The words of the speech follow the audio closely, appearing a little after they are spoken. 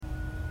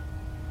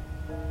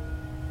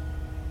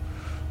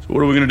So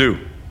what are we gonna do?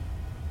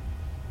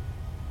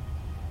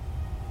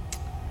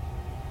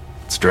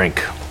 Let's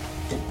drink.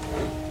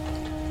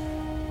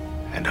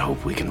 And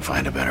hope we can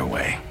find a better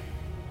way.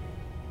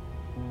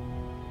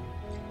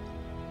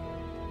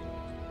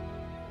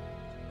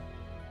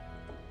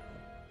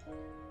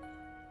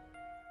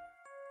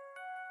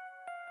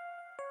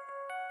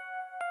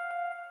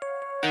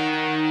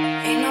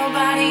 Ain't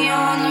nobody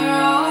on the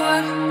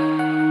road,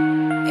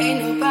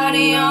 ain't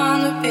nobody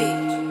on the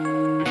beach.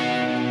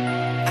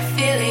 I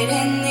feel it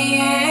in the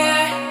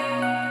air,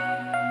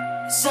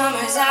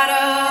 summer's out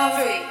of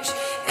reach.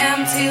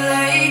 Empty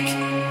lake,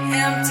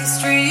 empty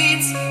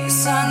streets, the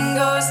sun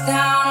goes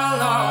down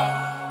alone.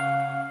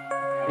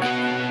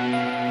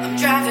 I'm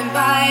driving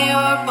by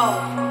your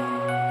boat,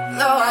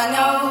 though I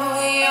know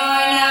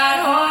you're not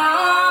home.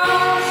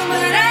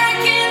 But I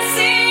can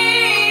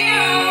see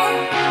your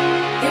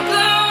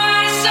blue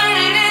eyes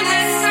shining in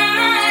the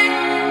sun.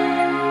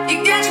 You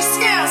got your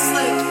scales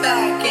slicked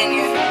back and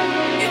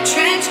your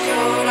trench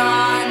coat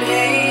on,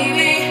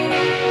 baby.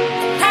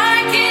 And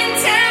I can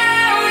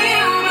tell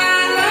you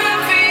my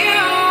love for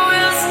you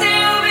will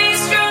still be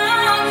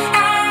strong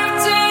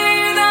after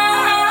the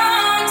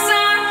hunks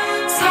of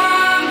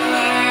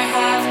summer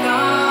have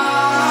gone.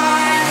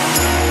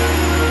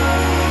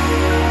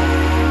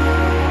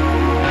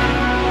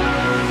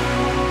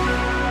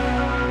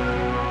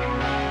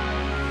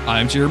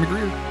 I'm Jeremy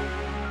Greer,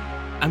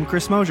 I'm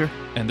Chris Mosier.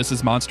 and this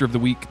is Monster of the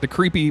Week, the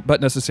creepy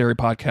but necessary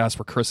podcast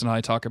where Chris and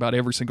I talk about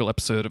every single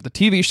episode of the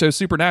TV show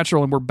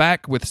Supernatural, and we're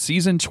back with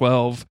season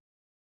 12,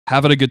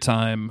 having a good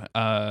time.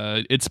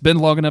 It's been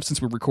long enough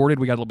since we recorded.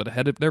 We got a little bit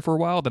ahead of there for a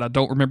while that I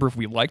don't remember if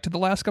we liked the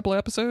last couple of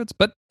episodes,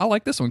 but I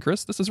like this one,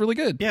 Chris. This is really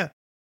good. Yeah,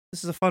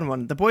 this is a fun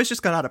one. The boys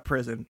just got out of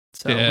prison,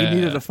 so Yeah. we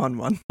needed a fun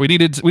one. We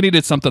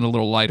needed something a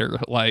little lighter,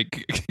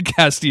 like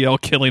Castiel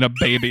killing a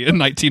baby in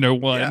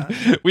 1901.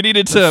 Yeah. We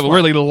needed to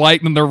really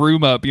lighten the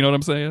room up. You know what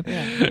I'm saying?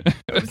 Yeah.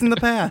 It was in the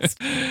past.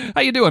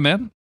 How you doing,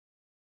 man?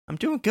 I'm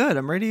doing good.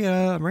 I'm ready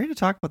to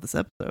talk about this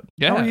episode.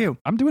 Yeah, How are you?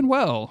 I'm doing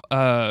well.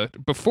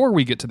 Before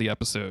we get to the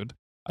episode,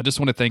 I just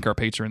want to thank our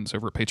patrons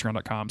over at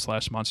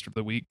patreon.com/monster of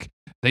the week.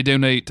 They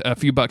donate a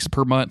few bucks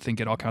per month and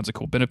get all kinds of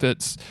cool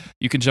benefits.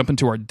 You can jump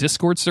into our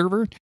Discord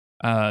server.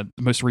 The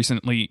most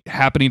recently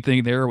happening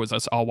thing there was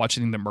us all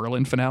watching the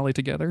Merlin finale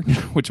together,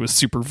 which was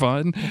super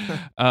fun.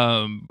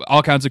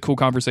 All kinds of cool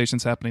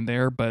conversations happening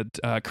there. But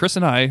Chris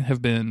and I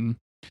have been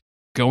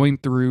going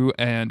through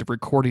and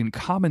recording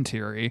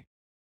commentary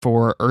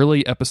for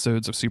early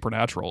episodes of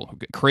Supernatural,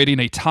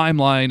 creating a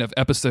timeline of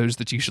episodes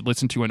that you should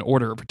listen to in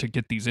order to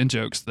get these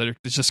in-jokes that are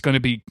just going to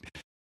be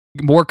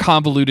more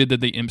convoluted than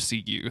the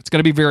MCU. It's going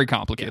to be very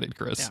complicated,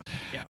 Chris.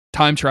 Yeah.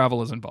 Time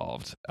travel is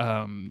involved.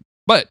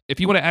 But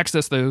if you want to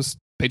access those,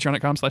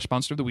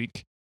 patreon.com/monster of the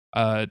week,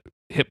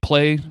 hit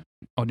play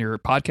on your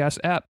podcast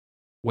app,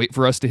 wait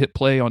for us to hit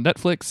play on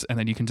Netflix, and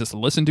then you can just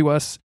listen to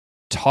us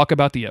talk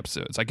about the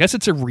episodes. I guess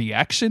it's a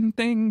reaction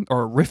thing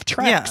or riff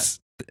tracks.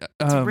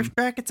 It's a riff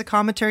track. It's a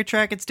commentary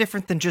track. It's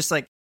different than just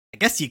like, I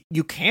guess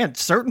you can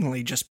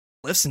certainly just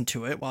listen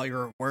to it while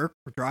you're at work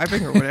or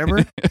driving or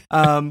whatever.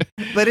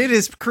 But it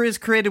is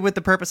created with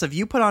the purpose of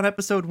you put on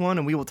episode 1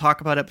 and we will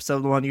talk about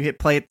episode 1. You hit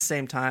play at the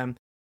same time,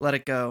 let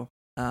it go.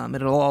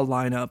 It'll all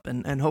line up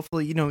and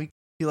hopefully, you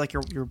feel like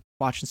you're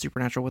watching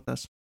Supernatural with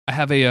us. I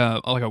have a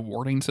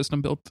warning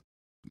system built.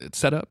 It's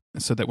set up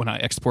so that when I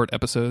export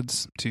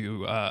episodes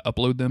to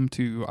upload them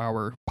to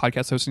our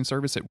podcast hosting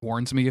service, it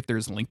warns me if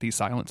there's lengthy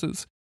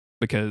silences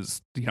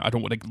because I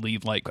don't want to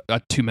leave like a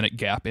 2-minute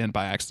gap in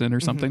by accident or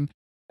something.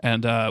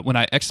 And when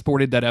I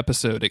exported that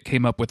episode, it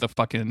came up with a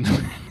fucking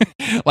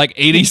like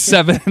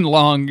 87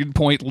 long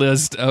point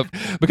list of,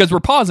 because we're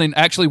pausing,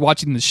 actually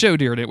watching the show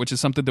during it, which is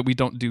something that we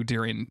don't do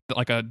during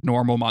like a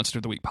normal Monster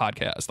of the Week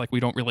podcast. Like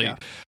we don't really,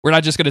 we're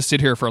not just going to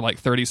sit here for like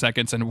 30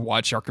 seconds and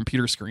watch our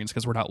computer screens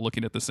because we're not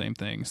looking at the same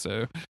thing.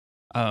 So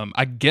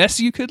I guess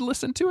you could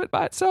listen to it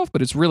by itself,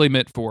 but it's really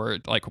meant for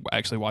like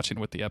actually watching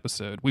with the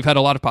episode. We've had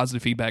a lot of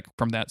positive feedback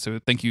from that. So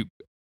thank you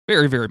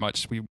very, very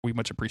much. We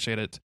much appreciate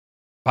it.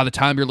 By the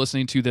time you're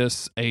listening to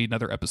this,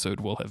 another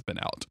episode will have been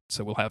out.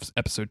 So we'll have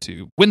episode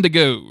 2,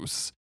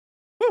 Wendigos.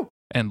 Woo!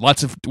 And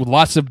lots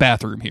of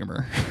bathroom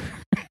humor.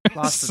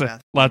 Lots of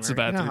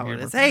bathroom how it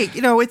humor. is. Hey,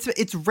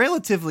 it's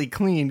relatively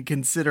clean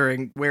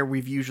considering where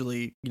we've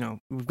usually,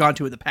 we've gone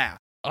to in the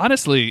past.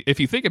 Honestly, if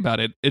you think about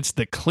it, it's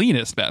the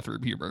cleanest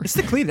bathroom humor. It's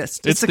the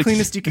cleanest. It's the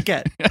cleanest you could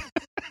get.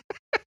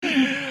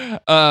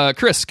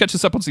 Chris, catch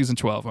us up on season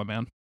 12, my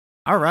man.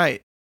 All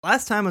right.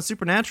 Last time on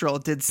Supernatural,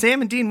 did Sam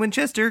and Dean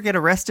Winchester get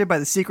arrested by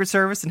the Secret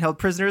Service and held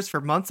prisoners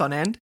for months on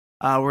end?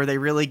 Were they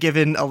really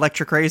given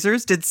electric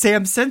razors? Did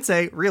Sam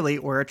Sensei really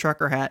wear a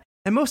trucker hat?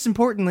 And most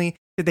importantly,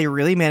 did they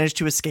really manage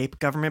to escape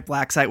government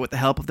black site with the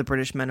help of the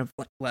British men of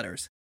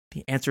letters?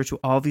 The answer to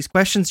all of these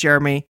questions,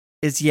 Jeremy,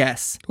 is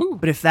yes. Ooh.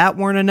 But if that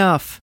weren't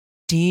enough,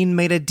 Dean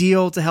made a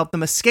deal to help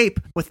them escape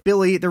with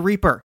Billy the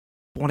Reaper.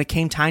 But when it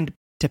came time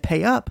to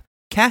pay up,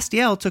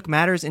 Castiel took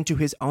matters into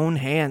his own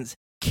hands,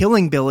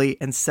 killing Billy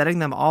and setting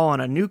them all on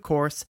a new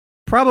course,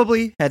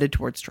 probably headed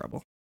towards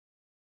trouble.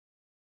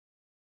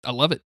 I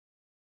love it.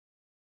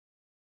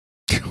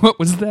 What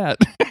was that?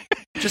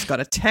 Just got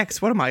a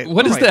text. What am I?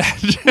 What is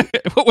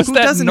that? What was Who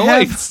that doesn't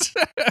noise?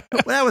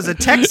 That was a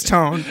text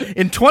tone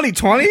in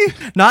 2020.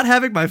 Not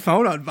having my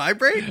phone on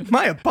vibrate.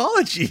 My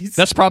apologies.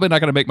 That's probably not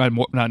going to make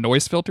my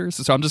noise filters,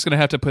 so I'm just going to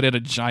have to put in a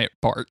giant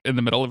fart in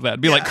the middle of that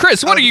and be like,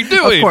 Chris, what are you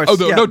doing? Of course, oh,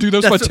 no, yeah. no, dude,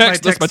 that's my what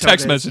text. That's my tone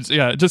text is. message.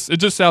 Yeah, it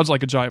just sounds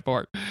like a giant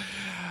fart.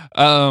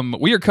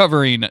 We are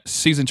covering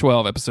season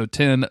 12, episode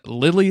 10.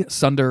 Lily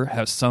Sunder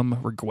has some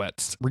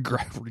regrets.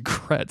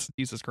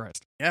 Jesus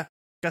Christ.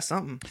 Got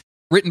something.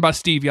 Written by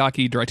Steve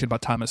Yockey, directed by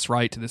Thomas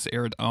Wright. This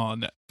aired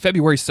on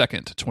February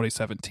 2nd,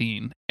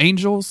 2017.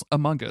 Angels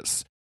Among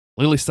Us.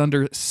 Lily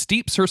Sunder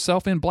steeps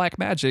herself in black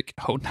magic.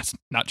 Oh, that's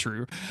not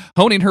true.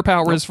 Honing her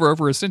powers for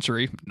over a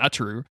century. Not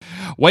true.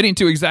 Waiting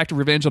to exact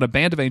revenge on a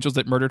band of angels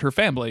that murdered her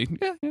family.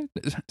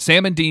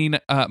 Sam and Dean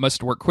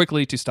must work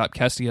quickly to stop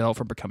Castiel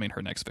from becoming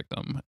her next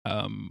victim.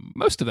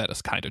 Most of that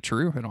is kind of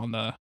true and on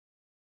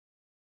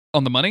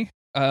the money.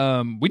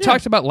 We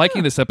talked about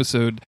liking this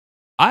episode.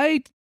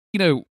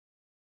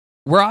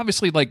 We're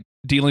obviously like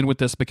dealing with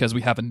this because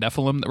we have a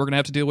Nephilim that we're going to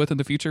have to deal with in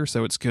the future.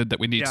 So it's good that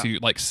we need to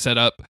like set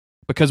up,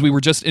 because we were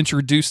just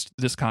introduced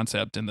this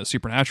concept in the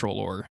supernatural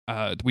lore.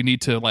 We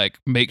need to like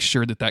make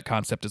sure that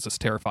concept is as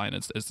terrifying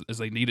as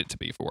they need it to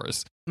be for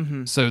us.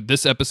 Mm-hmm. So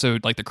this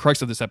episode, like the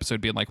crux of this episode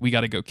being like, we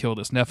got to go kill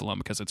this Nephilim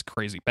because it's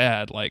crazy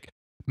bad, like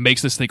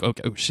makes us think,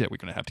 okay, oh shit, we're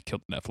going to have to kill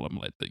the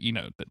Nephilim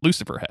that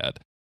Lucifer had.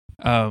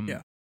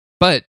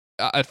 But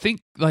I think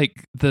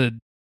like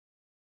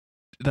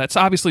that's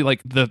obviously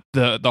like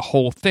the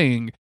whole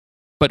thing,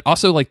 but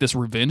also like this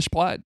revenge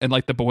plot and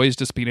like the boys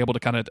just being able to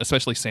kind of,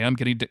 especially Sam,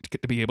 getting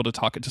to be able to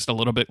talk just a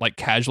little bit like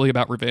casually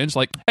about revenge.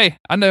 Like, hey,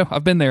 I know,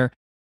 I've been there,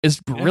 is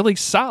really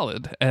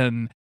solid.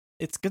 And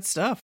it's good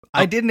stuff.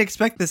 I didn't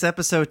expect this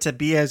episode to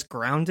be as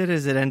grounded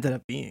as it ended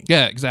up being.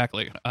 Yeah,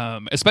 exactly.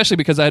 Especially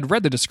because I had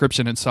read the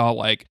description and saw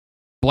like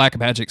black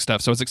magic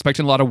stuff. So I was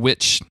expecting a lot of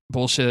witch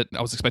bullshit.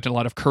 I was expecting a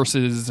lot of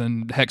curses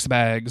and hex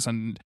bags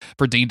and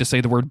for Dean to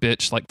say the word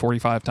bitch like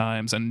 45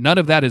 times. And none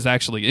of that is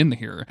actually in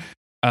here.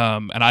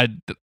 And I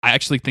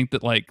actually think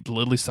that like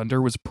Lily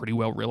Sunder was pretty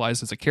well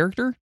realized as a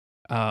character.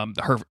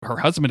 Her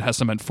husband has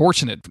some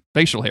unfortunate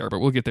facial hair, but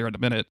we'll get there in a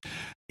minute.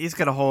 He's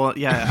got a whole,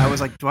 I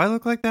was like, do I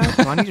look like that?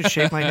 Do I need to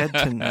shave my head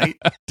tonight?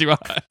 do I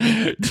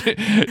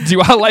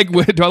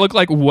look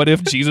like what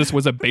if Jesus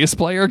was a bass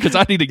player? Because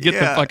I need to get the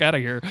fuck out of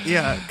here.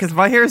 Yeah, because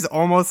my hair is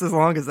almost as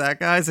long as that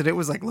guy's, and it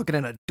was like looking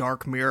in a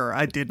dark mirror.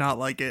 I did not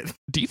like it.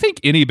 Do you think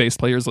any bass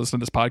players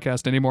listen to this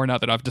podcast anymore now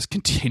that I've just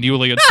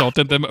continually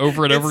insulted them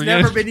over and over again?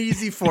 It's never been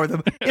easy for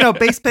them.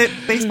 Bass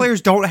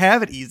players don't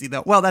have it easy,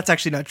 though. Well, that's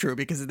actually not true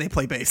because they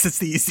play bass. It's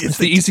the easiest. It's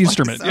the easy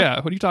instrument.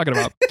 Yeah. What are you talking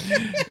about?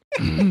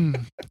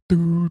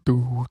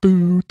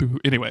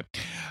 Anyway,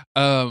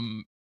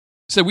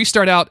 so we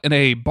start out in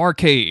a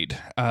barcade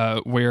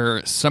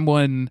where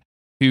someone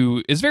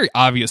who is very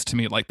obvious to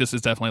me, like this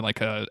is definitely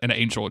like an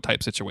angel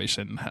type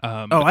situation.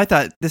 I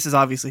thought this is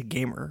obviously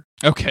Gamer.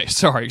 Okay,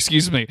 sorry,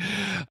 excuse me.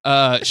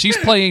 She's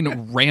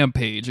playing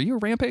Rampage. Are you a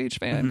Rampage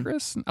fan,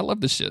 Chris? I love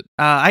this shit.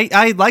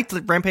 I liked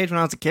Rampage when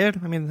I was a kid.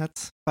 I mean,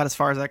 that's about as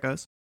far as that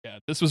goes. Yeah,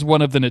 this was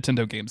one of the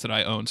Nintendo games that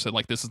I owned. So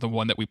like, this is the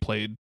one that we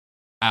played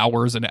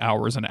hours and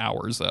hours and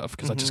hours of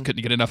because I just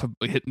couldn't get enough of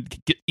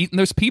eating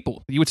those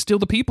people. You would steal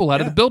the people out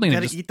of the building. You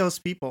and gotta eat those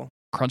people.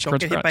 Crunch, Don't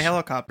crunch, get crunch. hit by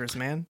helicopters,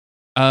 man.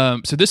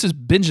 So this is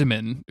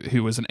Benjamin,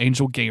 who is an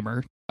angel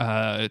gamer.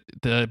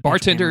 The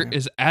bartender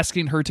is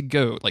asking her to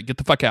go, like, get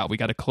the fuck out. We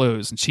got to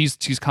close. And she's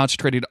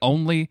concentrated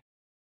only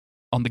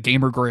on the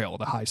gamer grail,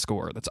 the high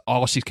score. That's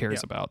all she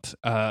cares about.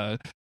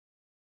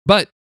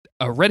 But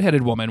a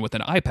redheaded woman with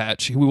an eye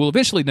patch, who we will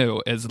eventually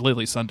know as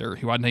Lily Sunder,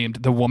 who I named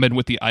the woman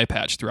with the eye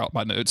patch throughout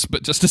my notes,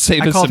 but just to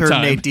save us some time. I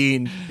called her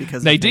Nadine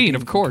because Nadine,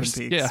 of course.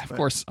 Peaks, yeah, of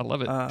course. I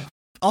love it.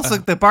 Also,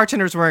 the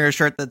bartender's wearing a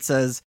shirt that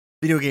says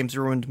 "Video games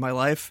ruined my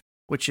life,"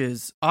 which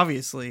is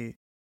obviously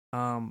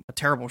a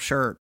terrible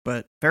shirt,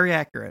 but very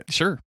accurate.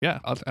 Sure, yeah.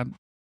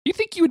 You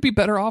think you would be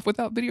better off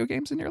without video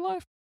games in your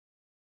life?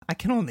 I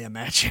can only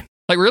imagine.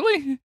 Like,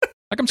 really?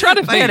 Like, I'm trying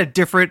to think. I had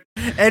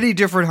any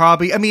different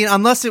hobby. I mean,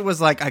 unless it was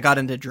like I got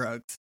into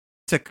drugs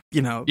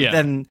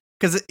then,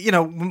 because,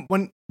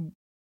 when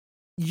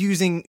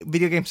using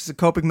video games as a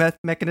coping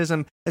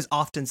mechanism is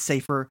often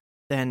safer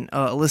than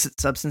illicit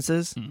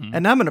substances. Mm-hmm.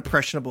 And I'm an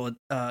impressionable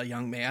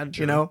young man,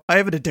 sure. I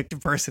have an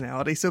addictive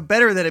personality, so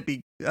better that it be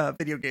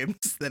video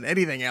games than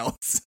anything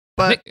else.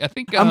 But I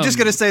think I'm just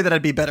going to say that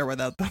I'd be better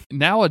without them.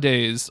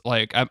 Nowadays,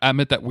 like, I'm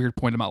at that weird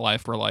point in my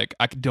life where, like,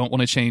 I don't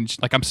want to change.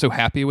 Like, I'm so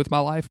happy with my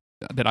life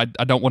that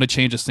I don't want to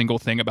change a single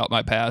thing about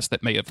my past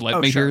that may have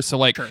led me here. So,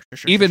 like,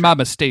 even my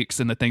mistakes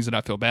and the things that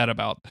I feel bad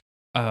about,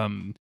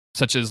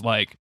 such as,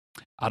 like,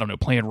 I don't know,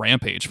 playing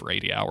Rampage for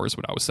 80 hours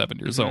when I was 7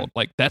 years old.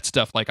 Like, that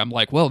stuff, like, I'm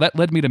like, well, that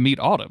led me to meet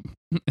Autumn.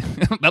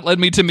 That led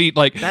me to meet,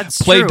 like,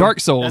 play Dark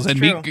Souls and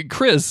meet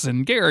Chris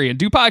and Gary and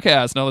do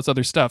podcasts and all this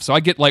other stuff. So I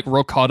get, like,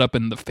 real caught up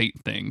in the fate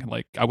thing.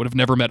 Like, I would have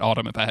never met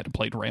Autumn if I hadn't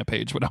played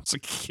Rampage when I was a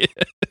kid.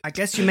 I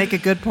guess you make a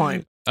good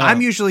point.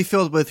 I'm usually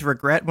filled with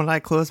regret when I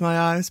close my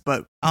eyes,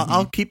 but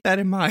I'll keep that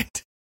in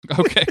mind.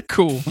 Okay,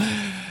 cool.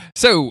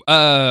 So,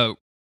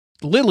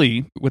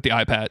 Lily with the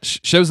eye patch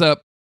shows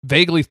up,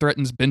 vaguely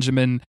threatens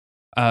Benjamin,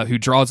 who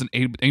draws an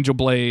angel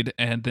blade,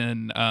 and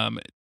then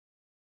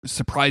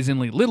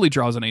surprisingly, Lily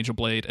draws an angel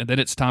blade, and then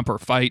it's time for a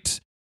fight.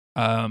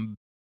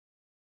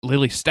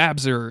 Lily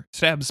stabs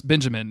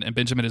Benjamin, and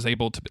Benjamin is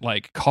able to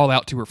like call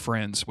out to her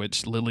friends,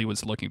 which Lily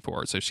was looking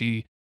for. So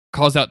she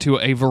calls out to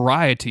a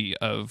variety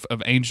of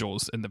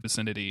angels in the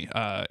vicinity,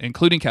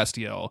 including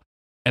Castiel,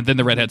 and then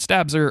the redhead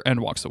stabs her and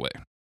walks away.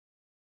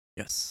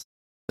 Yes.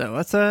 So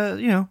that's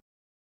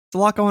it's a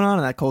lot going on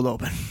in that cold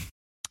open.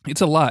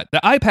 It's a lot.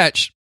 The eye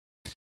patch.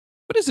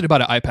 What is it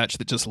about an eye patch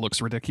that just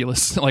looks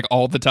ridiculous like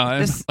all the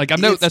time? Like I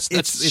know that's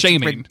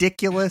shaming. It's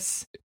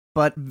ridiculous,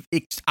 but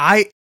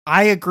I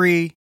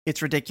agree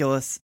it's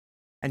ridiculous,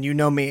 and you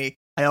know me,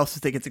 I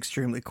also think it's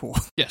extremely cool.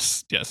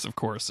 Yes, of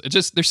course. It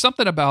just there's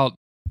something about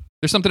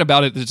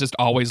it that just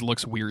always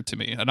looks weird to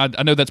me, and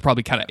I know that's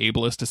probably kind of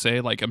ableist to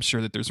say. Like I'm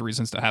sure that there's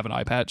reasons to have an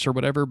eye patch or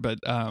whatever, but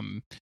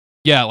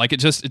yeah, like it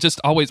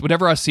just always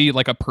whenever I see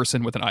like a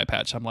person with an eye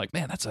patch, I'm like,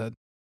 man, that's a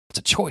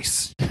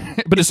choice.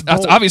 But it's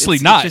obviously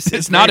not.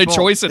 It's not a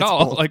choice at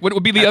all. Bold. Like what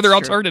would be the other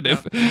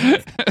alternative? No.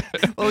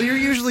 Well, you're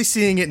usually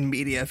seeing it in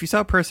media. If you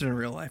saw a person in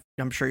real life,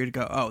 I'm sure you'd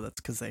go, oh, that's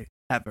because they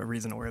have a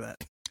reason to wear that.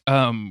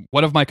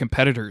 One of my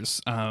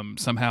competitors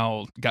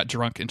somehow got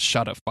drunk and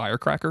shot a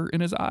firecracker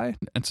in his eye,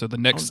 and so the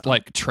next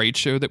like trade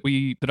show that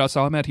I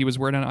saw him at, he was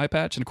wearing an eye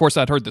patch, and of course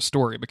I'd heard the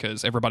story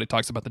because everybody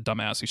talks about the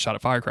dumbass who shot a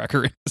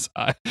firecracker in his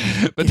eye.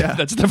 But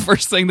that's the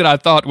first thing that I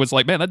thought was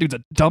like, man, that dude's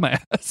a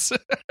dumbass.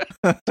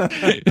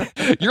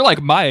 You're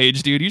like my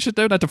age, dude. You should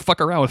know not to fuck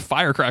around with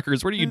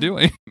firecrackers. What are you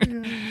doing?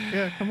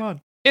 Yeah, come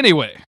on.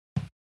 Anyway,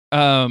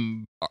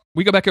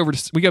 we go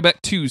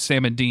back to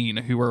Sam and Dean,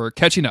 who are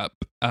catching up.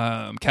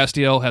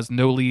 Castiel has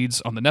no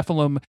leads on the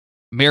Nephilim.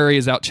 Mary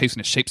is out chasing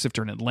a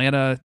shapeshifter in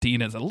Atlanta.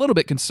 Dean is a little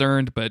bit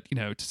concerned, but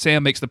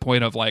Sam makes the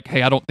point of like,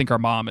 hey, I don't think our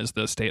mom is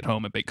the stay at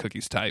home and bake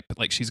cookies type.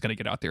 Like she's gonna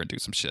get out there and do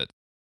some shit.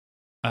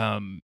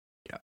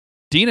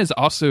 Dean is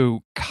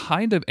also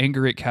kind of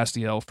angry at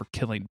Castiel for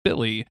killing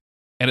Billy,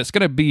 and it's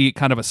gonna be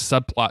kind of a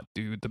subplot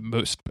through the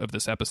most of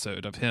this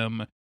episode of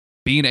him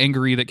being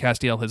angry that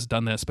Castiel has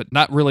done this, but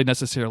not really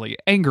necessarily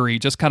angry,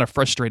 just kind of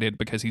frustrated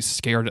because he's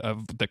scared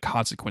of the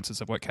consequences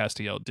of what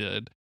Castiel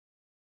did.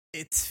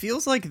 It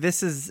feels like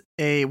this is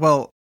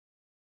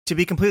to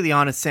be completely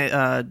honest, Dean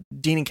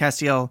and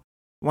Castiel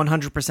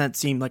 100%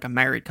 seem like a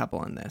married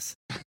couple in this,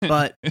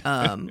 but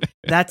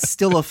that's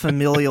still a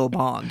familial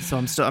bond. So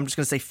I'm just going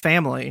to say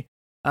family.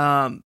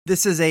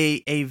 This is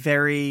a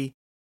very,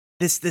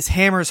 this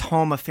hammers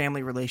home a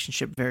family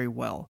relationship very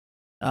well.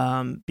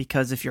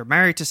 Because if you're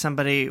married to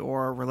somebody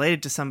or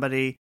related to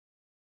somebody,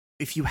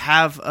 if you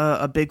have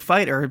a big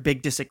fight or a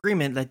big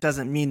disagreement, that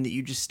doesn't mean that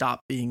you just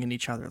stop being in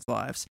each other's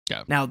lives.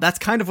 Yeah. Now, that's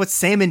kind of what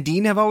Sam and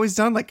Dean have always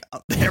done. Like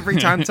every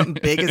time something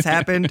big has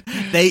happened,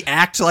 they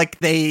act like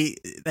they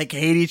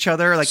hate each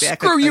other. Like they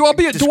act screw like, you, I'll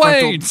be at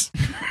Dwayne's.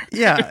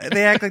 Yeah,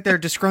 they act like they're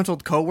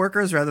disgruntled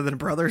coworkers rather than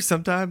brothers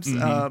sometimes.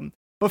 Mm-hmm.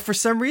 But for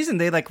some reason,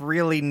 they like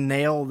really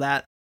nail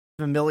that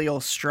familial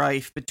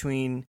strife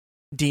between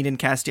Dean and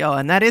Castiel,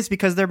 and that is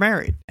because they're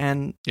married,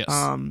 and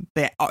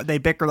they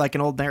bicker like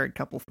an old married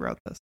couple throughout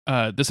this.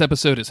 This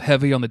episode is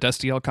heavy on the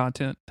Destiel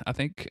content. I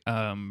think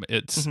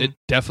it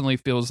definitely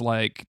feels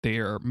like they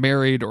are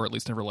married, or at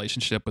least in a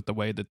relationship, with the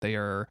way that they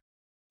are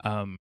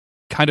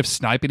kind of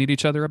sniping at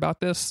each other about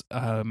this,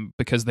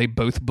 because they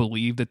both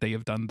believe that they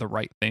have done the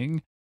right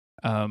thing.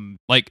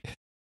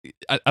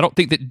 I don't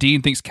think that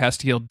Dean thinks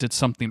Castiel did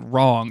something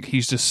wrong.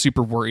 He's just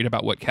super worried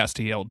about what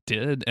Castiel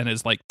did and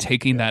is like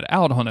taking that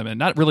out on him, and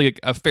not really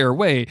a fair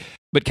way.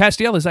 But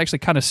Castiel is actually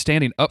kind of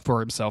standing up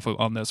for himself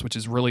on this, which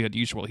is really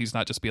unusual. He's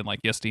not just being like,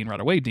 yes, Dean, right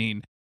away,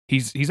 Dean.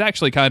 He's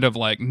actually kind of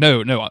like,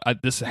 no,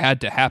 this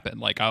had to happen.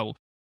 Like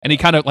and he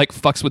kind of like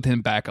fucks with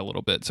him back a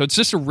little bit. So it's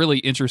just a really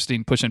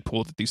interesting push and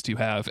pull that these two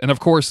have. And of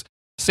course,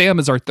 Sam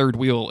is our third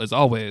wheel as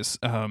always,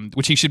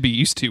 which he should be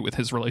used to with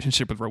his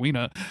relationship with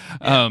Rowena.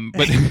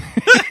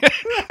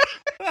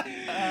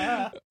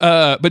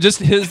 But just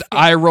his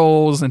eye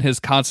rolls and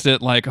his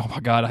constant like, oh my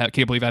God, I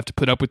can't believe I have to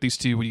put up with these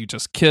two when you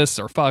just kiss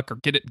or fuck or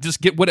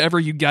get whatever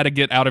you got to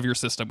get out of your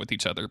system with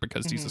each other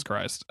because Jesus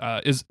Christ,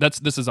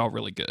 this is all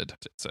really good.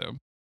 So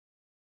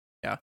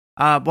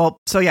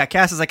yeah.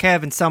 Cass is like, hey, I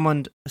haven't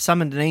summoned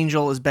an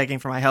angel, is begging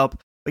for my help.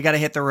 We got to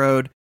hit the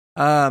road.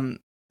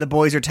 The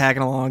boys are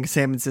tagging along.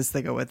 Sam insists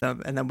they go with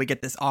them. And then we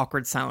get this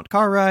awkward silent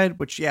car ride,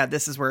 which,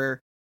 this is where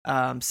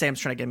Sam's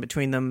trying to get in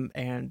between them,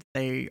 and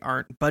they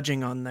aren't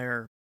budging on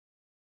their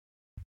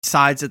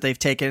sides that they've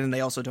taken, and they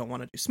also don't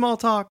want to do small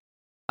talk.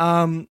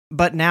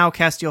 But now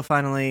Castiel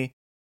finally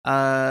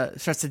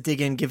starts to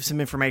dig in, give some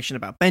information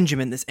about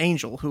Benjamin, this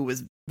angel, who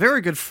was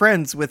very good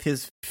friends with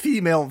his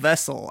female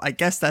vessel. I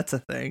guess that's a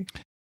thing.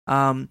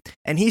 And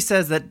he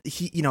says that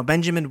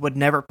Benjamin would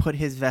never put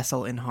his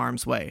vessel in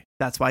harm's way.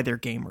 That's why they're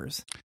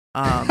gamers.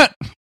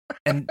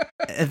 And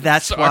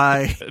that's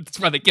why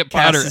they get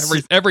powder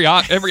every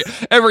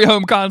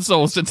home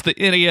console since the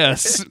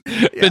NES.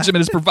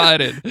 Benjamin is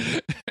provided.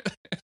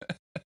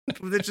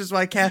 Which is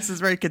why Cass is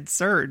very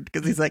concerned,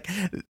 because he's like,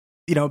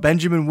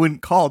 Benjamin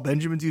wouldn't call.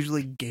 Benjamin's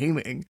usually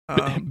gaming.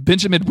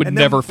 Benjamin would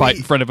never fight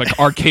in front of a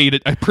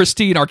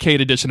pristine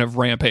arcade edition of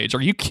Rampage.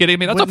 Are you kidding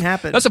me? Wouldn't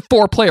happen. That's a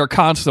 4-player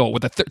console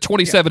with a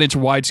 27-inch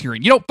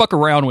widescreen. You don't fuck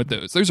around with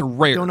those. Those are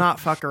rare. Do not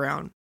fuck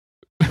around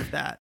with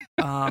that.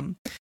 So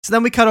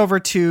then we cut over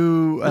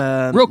to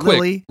real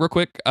Lily.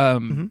 quick.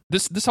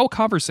 This whole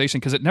conversation,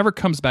 because it never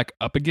comes back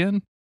up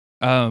again.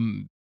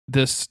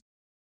 This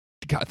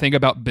thing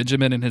about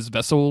Benjamin and his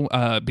vessel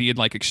being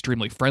like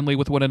extremely friendly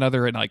with one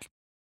another, and like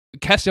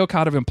Castiel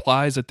kind of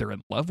implies that they're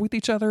in love with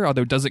each other,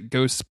 although doesn't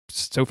go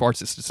so far as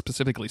to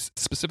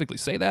specifically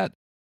say that.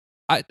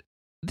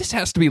 This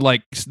has to be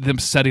like them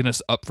setting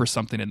us up for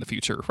something in the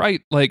future,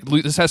 right? Like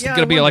this has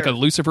to be like a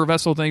Lucifer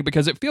vessel thing,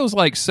 because it feels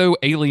like so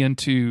alien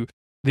to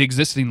the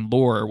existing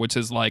lore, which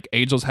is like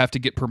angels have to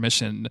get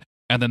permission,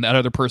 and then that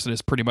other person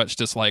is pretty much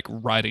just like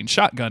riding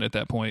shotgun at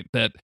that point,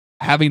 that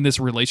having this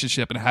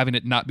relationship and having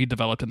it not be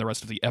developed in the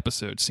rest of the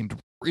episode seemed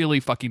really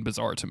fucking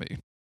bizarre to me.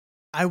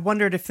 I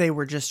wondered if they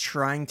were just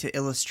trying to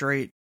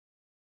illustrate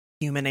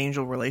human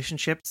angel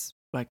relationships,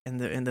 like in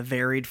the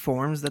varied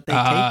forms that they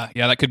take.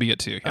 Yeah, that could be it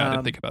too. Yeah, I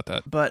didn't think about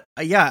that. But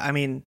I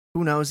mean,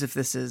 who knows if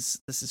this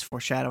is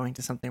foreshadowing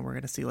to something we're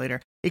going to see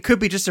later. It could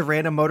be just a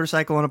random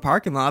motorcycle in a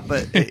parking lot,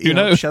 but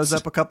it shows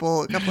up a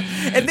couple,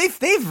 and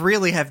they've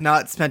really have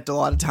not spent a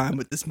lot of time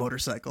with this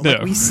motorcycle.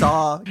 Like, we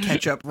saw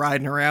Ketchup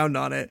riding around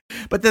on it,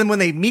 but then when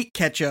they meet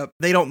Ketchup,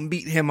 they don't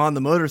meet him on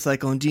the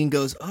motorcycle, and Dean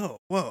goes, "Oh,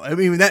 whoa!" I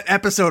mean, that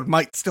episode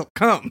might still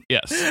come.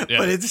 Yes,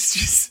 but it's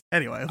just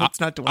anyway. Let's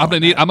not dwell. I'm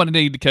gonna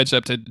need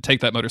Ketchup to take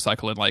that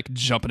motorcycle and like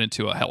jump it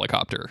into a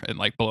helicopter and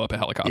like blow up a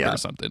helicopter or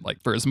something. Like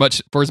for as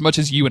much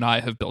as you and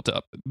I have built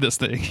up this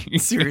thing.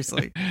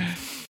 Seriously.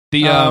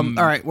 All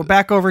right, we're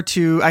back over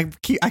to I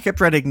kept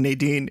reading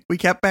Nadine. We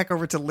kept back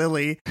over to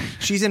Lily.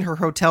 She's in her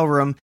hotel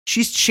room.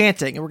 She's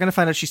chanting, and we're gonna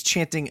find out she's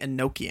chanting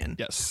Enochian.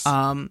 Yes.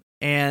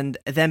 And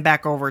then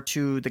back over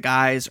to the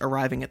guys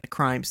arriving at the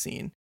crime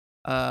scene.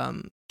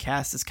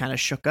 Cass is kind of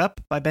shook up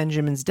by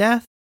Benjamin's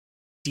death.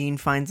 Dean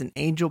finds an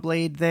angel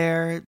blade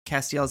there.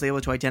 Castiel is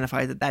able to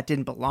identify that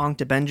didn't belong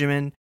to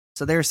Benjamin.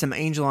 So there's some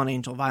angel on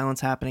angel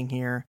violence happening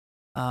here.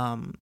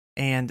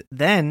 And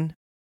then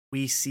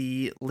we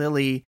see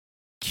Lily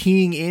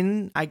keying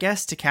in, I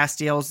guess, to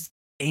Castiel's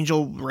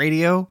angel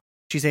radio.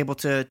 She's able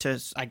to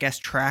I guess,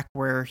 track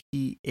where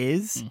he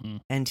is,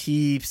 and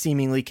he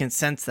seemingly can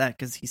sense that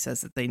because he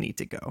says that they need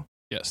to go.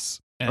 Yes.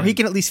 Or he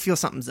can at least feel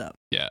something's up.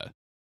 Yeah.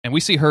 And we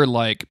see her,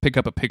 like, pick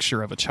up a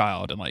picture of a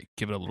child and, like,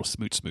 give it a little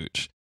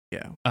smooch.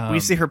 Yeah.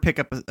 We see her pick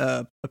up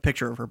a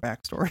picture of her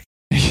backstory.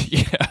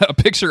 Yeah, a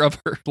picture of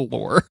her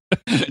lore.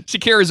 She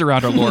carries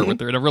around her lore with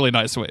her in a really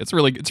nice way. It's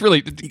really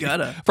you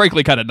gotta,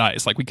 frankly, kind of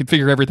nice. Like, we can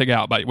figure everything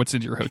out by what's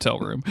in your hotel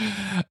room.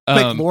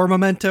 Like lore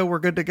memento, we're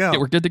good to go. Yeah,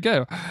 we're good to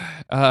go.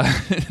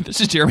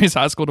 This is Jeremy's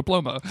high school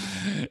diploma.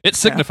 It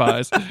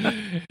signifies.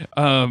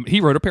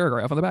 He wrote a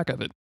paragraph on the back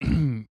of it.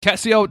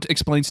 Castiel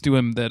explains to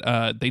him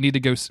that they need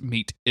to go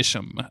meet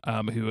Isham,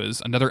 who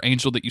is another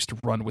angel that used to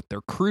run with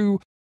their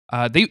crew.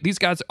 These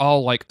guys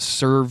all like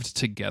served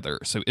together.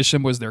 So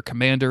Isham was their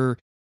commander,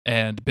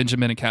 and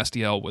Benjamin and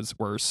Castiel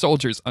were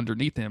soldiers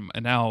underneath him.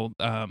 And now,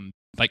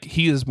 like,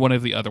 he is one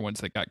of the other ones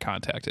that got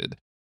contacted.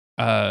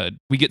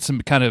 We get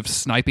some kind of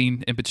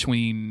sniping in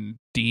between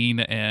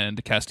Dean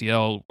and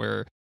Castiel,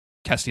 where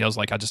Castiel's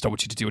like, "I just don't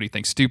want you to do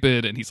anything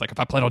stupid," and he's like, "If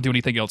I plan on doing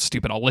anything else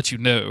stupid, I'll let you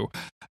know."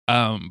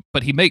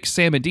 But he makes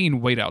Sam and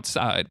Dean wait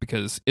outside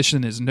because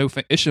Isham is no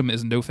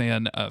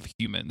fan of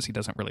humans. He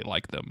doesn't really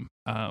like them.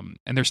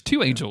 And there's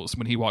two angels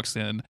when he walks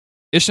in.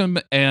 Isham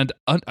and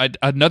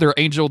another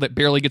angel that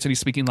barely gets any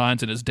speaking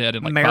lines and is dead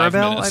in like Maribel, 5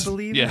 minutes. I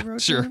believe. Yeah,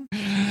 sure.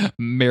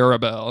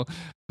 Maribel.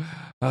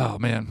 Oh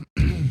man,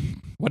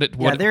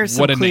 there's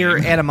some clear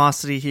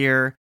animosity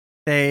here.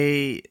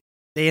 They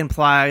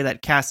imply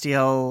that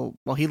Castiel,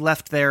 well, he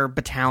left their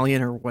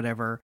battalion or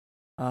whatever.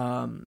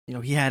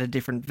 He had a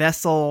different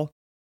vessel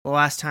the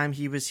last time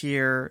he was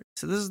here.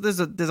 So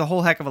there's a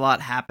whole heck of a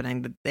lot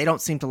happening. They don't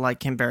seem to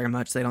like him very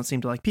much. They don't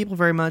seem to like people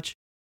very much.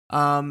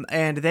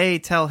 And they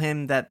tell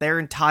him that their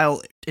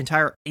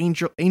entire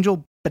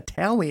angel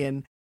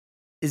battalion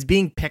is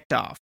being picked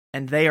off,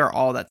 and they are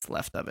all that's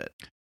left of it.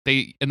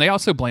 They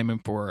also blame him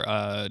for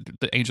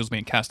the angels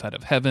being cast out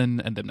of heaven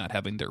and them not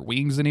having their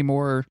wings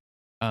anymore.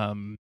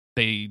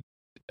 They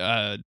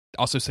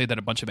also say that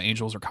a bunch of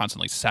angels are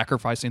constantly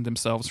sacrificing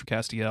themselves for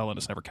Castiel, and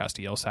it's never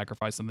Castiel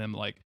sacrificing them.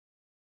 Like,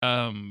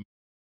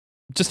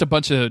 just a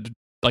bunch of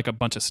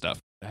stuff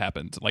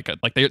happened. Like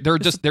they're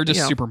just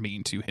super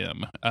mean to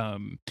him.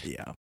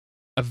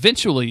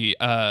 Eventually,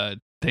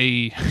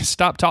 they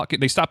stop talking.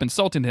 They stop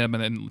insulting him,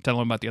 and then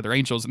tell him about the other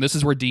angels. And this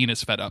is where Dean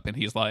is fed up, and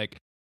he's like,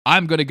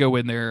 "I'm going to go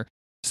in there."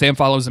 Sam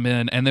follows him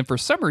in, and then for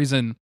some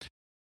reason,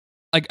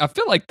 like, I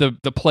feel like the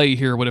play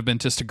here would have been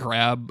just to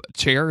grab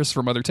chairs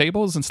from other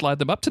tables and slide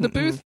them up to the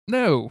booth.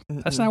 No,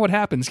 that's not what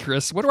happens,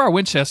 Chris. What do our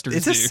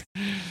Winchesters do?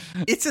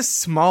 It's a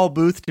small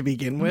booth to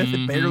begin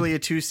with, barely a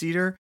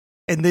 2-seater.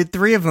 And the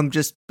three of them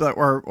just,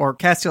 or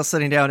Castiel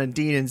sitting down, and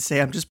Dean and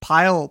Sam just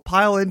pile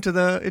into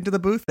the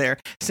booth there.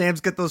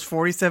 Sam's got those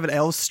 47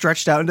 L's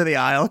stretched out into the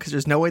aisle because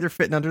there's no way they're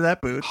fitting under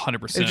that booth.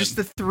 100%. And just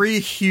the three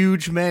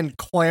huge men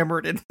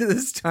clamored into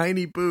this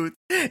tiny booth,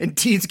 and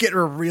Dean's getting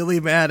really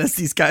mad as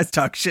these guys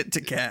talk shit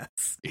to Cass.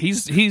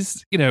 He's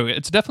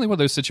it's definitely one of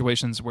those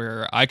situations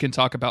where I can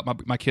talk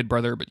about my kid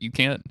brother, but you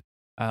can't.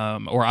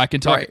 Or I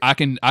can talk, Right. I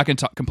can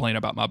complain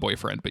about my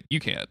boyfriend, but you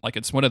can't. Like,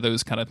 it's one of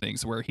those kind of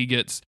things where he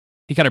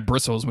kind of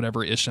bristles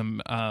whenever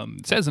Isham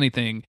says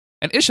anything.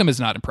 And Isham is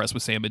not impressed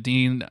with Sam and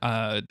Dean.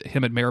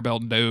 Him and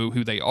Maribel know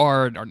who they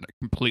are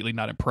completely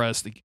not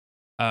impressed.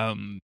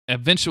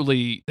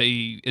 Eventually,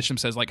 Isham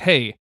says, like,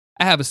 hey,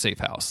 I have a safe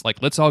house.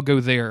 Like, let's all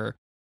go there.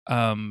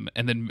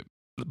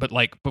 But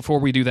like, before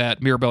we do that,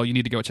 Maribel, you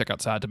need to go check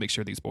outside to make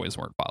sure these boys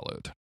weren't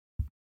followed.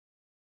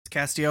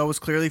 Castiel was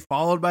clearly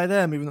followed by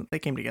them, even though they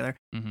came together.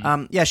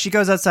 Mhm. Yeah, she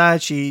goes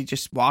outside. She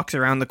just walks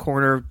around the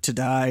corner to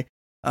die.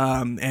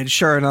 And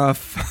sure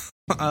enough,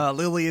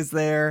 Lily is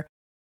there,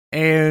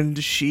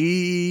 and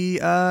she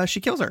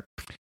kills her.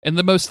 And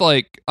the most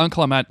like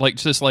unclimactic, like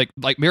just like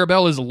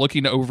Maribel is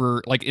looking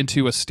over like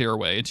into a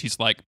stairway, and she's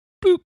like,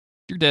 "Boop,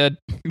 you're dead."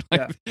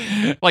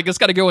 Like it's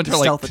got to go into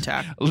like Stealth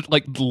attack.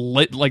 like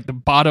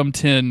the bottom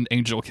 10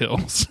 angel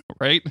kills,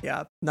 right?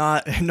 Yeah,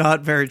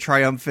 not very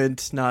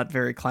triumphant, not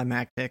very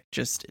climactic.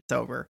 Just it's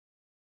over.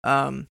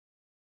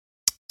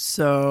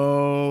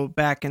 So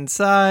back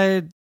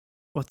inside,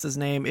 what's his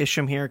name?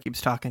 Isham here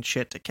keeps talking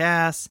shit to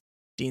Cass.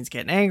 Dean's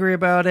getting angry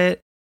about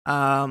it.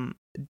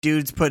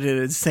 Dude's putting an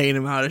insane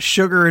amount of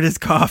sugar in his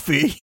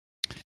coffee.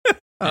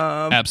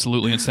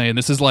 Absolutely insane.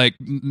 This is like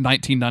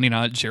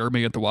 1999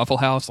 Jeremy at the Waffle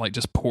House, like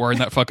just pouring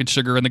that fucking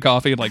sugar in the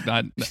coffee, like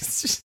that.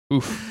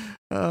 Oof.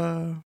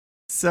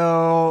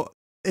 So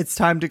it's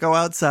time to go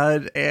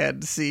outside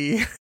and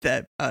see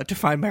that to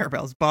find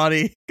Maribel's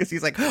body, because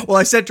he's like, well,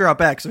 I sent her out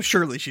back, so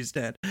surely she's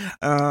dead.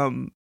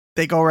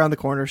 They go around the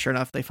corner. Sure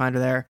enough, they find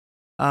her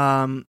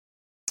there.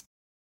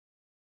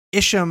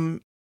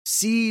 Isham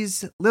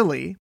sees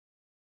Lily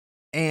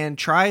and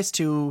tries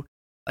to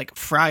like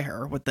fry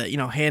her with the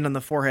hand on the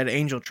forehead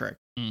angel trick,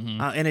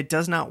 and it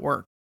does not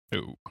work.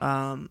 Ooh.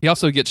 He He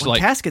also gets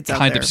like Cass gets out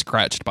kind there, of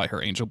scratched by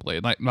her angel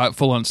blade, like not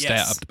full on stabbed,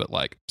 Yes. but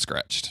like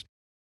scratched.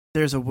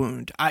 there's a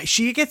wound.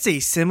 She gets a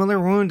similar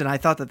wound, and I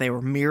thought that they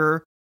were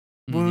mirror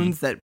wounds,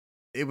 that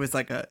it was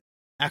like a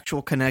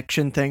actual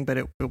connection thing, but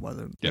it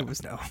wasn't. Yeah.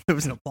 There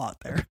was no plot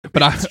there.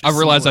 But It's I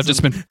realized I've symbolism.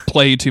 just been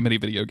playing too many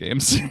video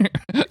games.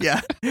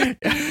 Yeah.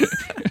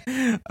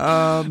 That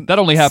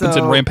only happens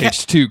in so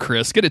Rampage 2,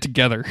 Chris. Get it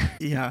together.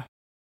 Yeah.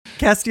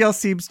 Castiel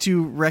seems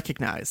to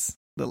recognize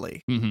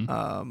Lily.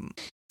 Mhm.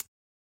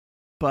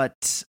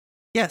 But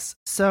yes.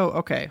 So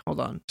okay,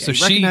 hold on. Yeah, So he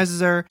she- recognizes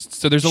her.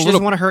 So there's a She little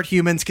doesn't want to hurt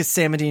humans because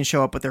Sam and Dean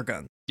show up with their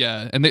guns.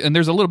 Yeah, and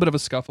there's a little bit of a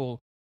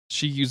scuffle.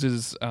 She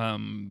uses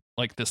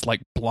like this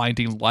like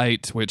blinding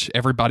light, which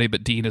everybody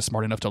but Dean is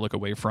smart enough to look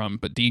away from,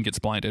 but Dean gets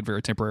blinded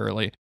very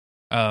temporarily.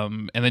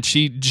 And then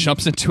she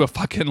jumps into a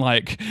fucking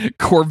like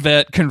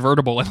Corvette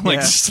convertible and like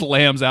Yeah.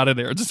 slams out of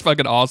there. It's just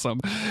fucking awesome.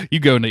 You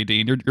go,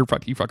 Nadine. You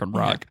fucking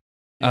rock.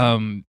 Yeah.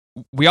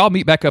 We all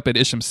meet back up at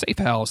Isham's safe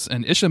house,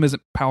 and Isham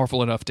isn't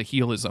powerful enough to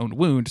heal his own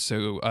wound,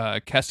 so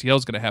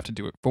Castiel's going to have to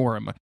do it for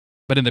him.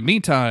 But in the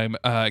meantime,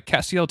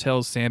 Castiel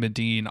tells Sam and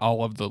Dean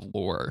all of the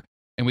lore,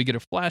 and we get a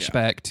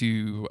flashback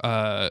to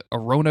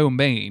Orono,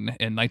 Maine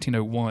in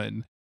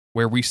 1901,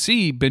 where we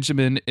see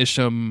Benjamin,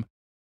 Isham,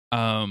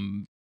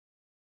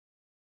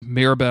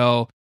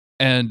 Maribel,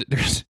 and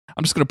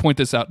I'm just going to point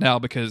this out now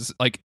because,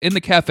 like, in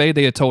the cafe,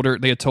 they had told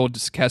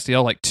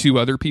Castiel like 2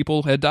 other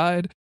people had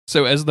died.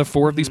 So as the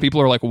 4 of these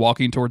people are like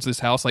walking towards this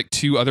house, like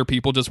 2 other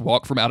people just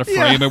walk from out of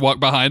frame and walk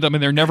behind them,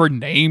 and they're never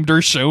named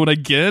or shown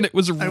again. It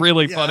was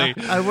really funny.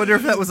 I wonder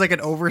if that was like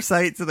an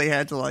oversight, so they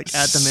had to like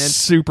add them in.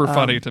 Super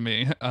funny to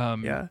me.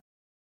 Yeah.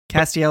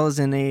 Castiel is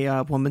in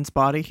a woman's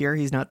body here.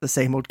 He's not the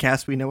same old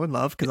cast we know and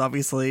love, because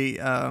obviously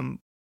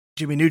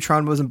Jimmy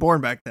Neutron wasn't born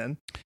back then.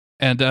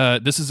 And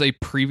this is a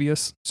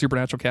previous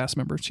Supernatural cast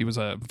member. She was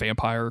a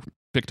vampire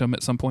victim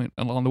at some point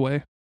along the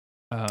way.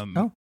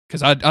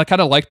 Because I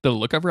kind of liked the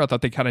look of her. I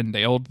thought they kind of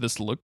nailed this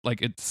look.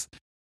 Like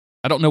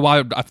I don't know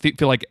why I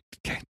feel like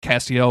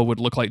Castiel would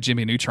look like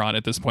Jimmy Neutron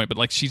at this point, but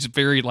like she's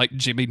very like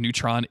Jimmy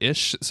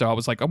Neutron-ish. So I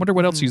was like, I wonder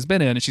what else she's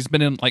been in. And she's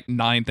been in like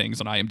 9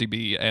 things on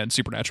IMDb, and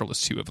Supernatural is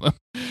 2 of them.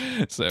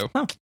 So,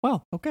 Oh,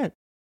 well, okay.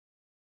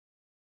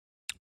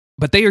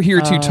 but they are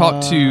here to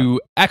talk to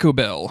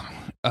Akobel.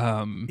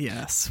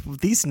 Yes.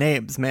 These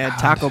names, man. God.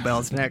 Taco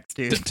Bell's next,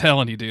 dude. I'm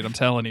telling you, dude. I'm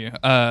telling you.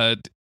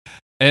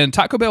 And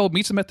Taco Bell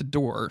meets him at the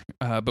door.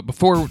 But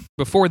before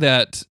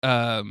that,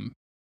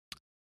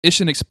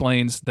 Ishan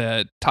explains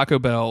that Taco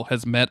Bell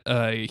has met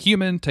a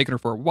human, taken her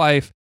for a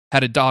wife,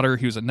 had a daughter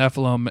who's a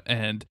Nephilim,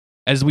 and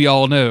as we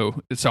all know,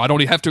 so I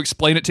don't even have to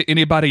explain it to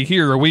anybody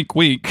here. A wink,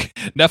 wink.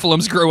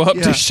 Nephilims grow up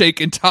to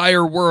shake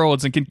entire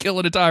worlds and can kill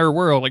an entire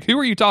world. Like, who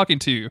are you talking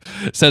to?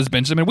 Says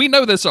Benjamin. We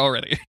know this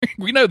already.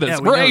 We know this. Yeah,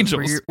 we're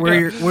angels.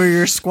 We're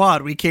your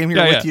squad. We came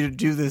here with you to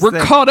do this. We're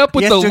thing. caught up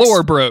with the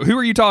lore, bro. Who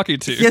are you talking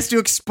to? He has to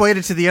explain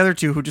it to the other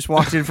two who just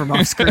walked in from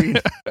off screen.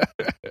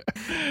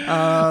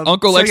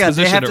 Uncle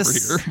Exposition over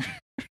here.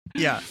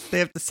 Yeah, they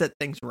have to set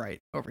things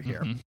right over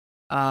here.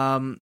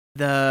 So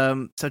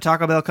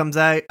Taco Bell comes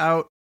out.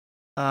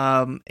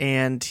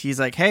 And he's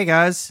like, "Hey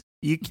guys,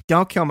 you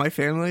don't kill my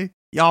family.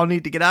 Y'all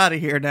need to get out of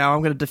here now.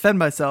 I'm going to defend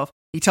myself."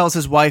 He tells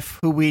his wife,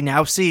 who we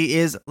now see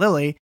is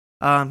Lily.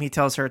 He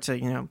tells her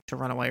to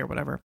run away or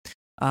whatever.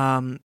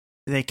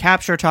 They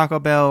capture Taco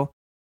Bell.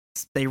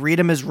 They read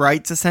him his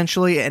rights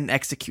essentially and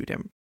execute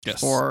him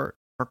for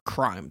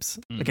crimes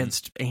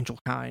against angel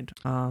kind.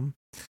 And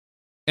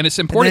it's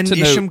important to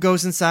note Isham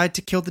goes inside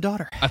to kill the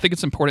daughter. I think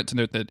it's important to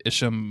note that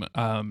Isham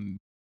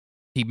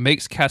he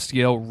makes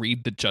Castiel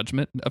read the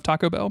judgment of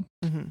Taco Bell,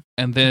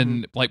 and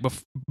then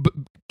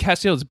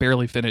Castiel is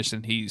barely finished,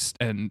 and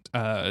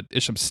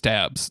Isham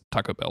stabs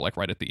Taco Bell like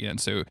right at the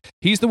end. So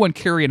he's the one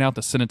carrying out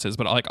the sentences,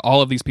 but like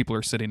all of these people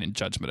are sitting in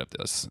judgment of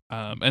this.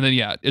 And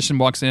then Isham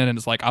walks in and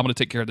is like, "I'm going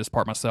to take care of this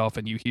part myself,"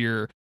 and you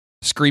hear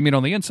screaming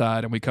on the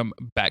inside, and we come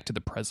back to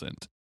the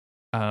present.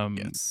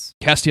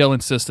 Castiel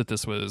insists that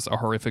this was a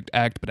horrific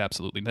act, but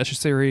absolutely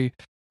necessary.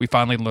 We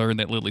finally learn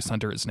that Lily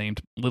Sunder is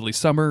named Lily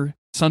Sunder,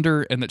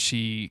 and that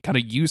she kind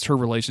of used her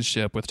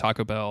relationship with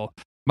Taco Bell,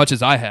 much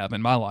as I have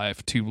in my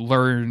life, to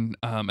learn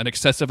an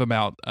excessive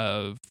amount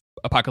of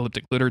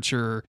apocalyptic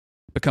literature,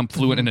 become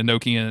fluent in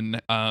Enochian,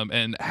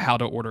 and how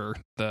to order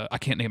I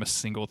can't name a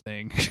single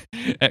thing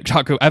at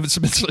Taco. I haven't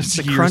spent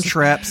the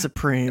Crunchwrap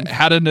Supreme.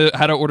 How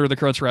to order the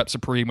Crunchwrap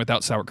Supreme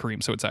without sour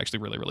cream, so it's actually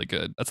really, really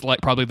good. That's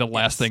like probably the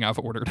last thing I've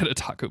ordered at a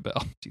Taco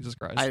Bell. Jesus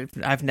Christ.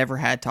 I've never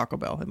had Taco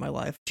Bell in my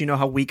life. Do you know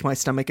how weak my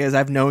stomach is?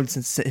 I've known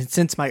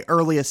since my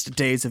earliest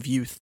days of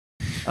youth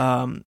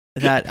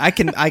that I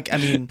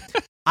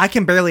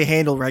can barely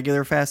handle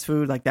regular fast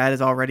food. Like, that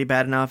is already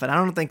bad enough, and I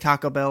don't think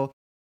Taco Bell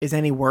is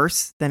any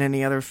worse than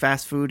any other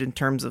fast food in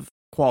terms of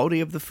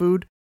quality of the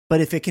food. But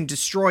if it can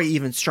destroy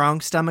even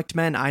strong-stomached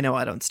men, I know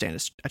I don't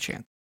stand a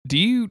chance. Do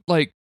you,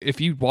 like,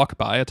 if you walk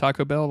by a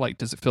Taco Bell, like,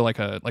 does it feel like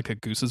a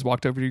goose has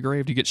walked over your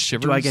grave? Do you get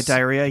shivers? Do I get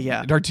diarrhea?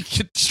 Yeah. Or do you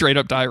get straight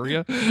up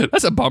diarrhea?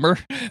 That's a bummer.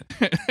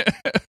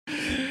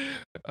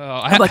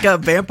 I'm like a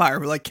vampire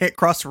who like can't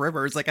cross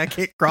rivers. Like, I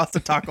can't cross the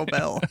Taco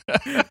Bell.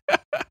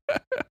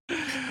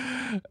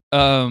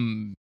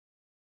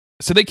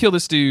 So they kill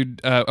this dude.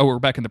 We're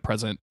back in the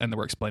present, and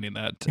we're explaining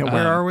that. Yeah,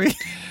 where are we?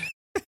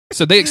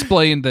 So they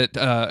explain that,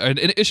 and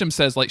Isham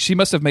says, like, she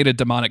must have made a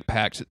demonic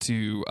pact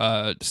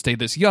to stay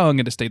this young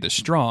and to stay this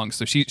strong.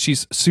 So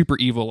she's super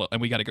evil, and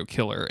we got to go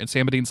kill her. And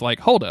Sam Adin's like,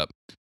 hold up.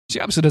 She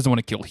obviously doesn't want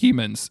to kill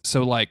humans.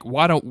 So, like,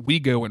 why don't we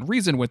go and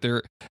reason with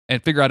her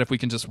and figure out if we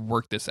can just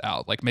work this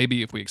out? Like,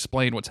 maybe if we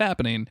explain what's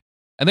happening.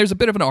 And there's a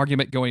bit of an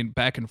argument going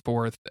back and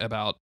forth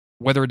about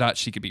whether or not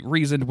she could be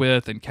reasoned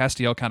with, and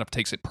Castiel kind of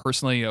takes it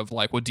personally of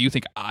like, well, do you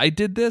think I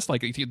did this?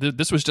 Like,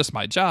 this was just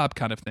my job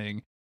kind of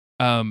thing.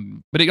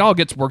 But it all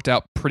gets worked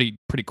out pretty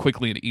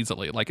quickly and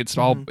easily. Like, it's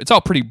all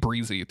pretty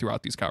breezy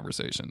throughout these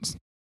conversations.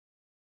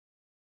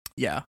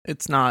 Yeah,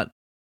 it's not.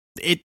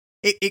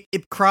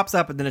 It crops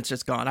up and then it's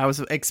just gone. I was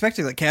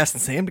expecting like Cass and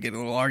Sam to get a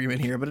little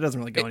argument here, but it doesn't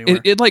really go anywhere.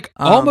 It like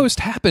almost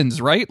happens,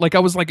 right? Like, I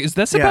was like, is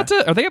this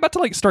are they about to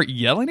like start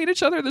yelling at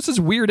each other? This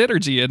is weird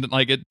energy, and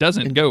like it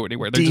doesn't go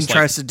anywhere. They're Dean just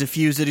tries to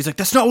diffuse it. He's like,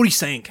 that's not what he's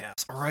saying,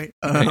 Cass. All right.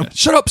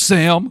 Shut up,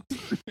 Sam.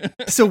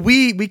 So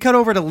we cut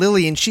over to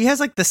Lily, and she has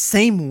like the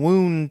same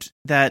wound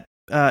that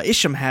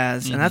Isham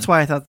has, and that's why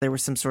I thought there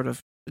was some sort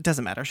of, it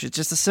doesn't matter. She's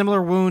just a similar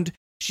wound.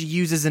 She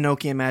uses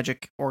Enochian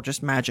magic, or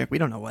just magic, we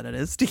don't know what it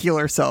is, to heal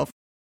herself.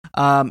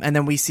 And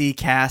then we see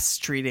Cass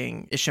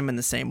treating Isham in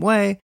the same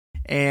way,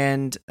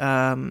 and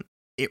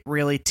it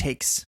really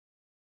takes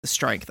the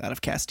strength out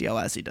of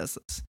Castiel as he does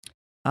this.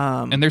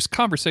 And there's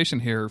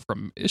conversation here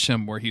from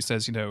Isham where he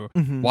says,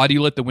 why do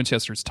you let the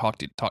Winchesters talk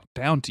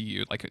down to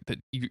you? Like, that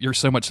you're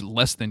so much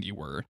less than you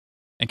were.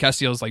 And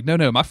Castiel's like,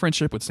 no, my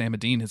friendship with Sam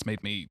Adin has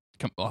made me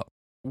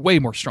way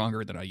more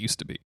stronger than I used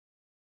to be.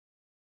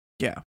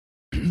 Yeah.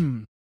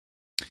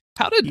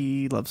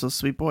 He loves those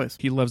sweet boys.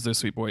 He loves those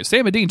sweet boys.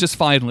 Sam Adin just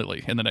find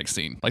Lily in the next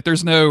scene. Like, they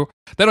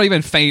don't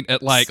even faint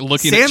at like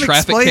looking at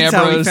traffic cameras.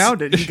 How he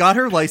found it. He got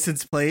her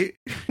license plate,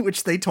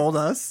 which they told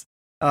us.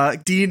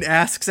 Dean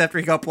asks after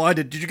he got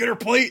blinded, "Did you get her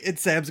plate?" And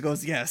Sam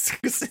goes, "Yes."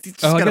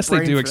 I guess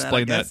they do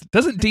explain that.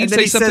 Doesn't Dean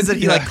say something? He says that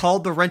he like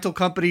called the rental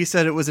company,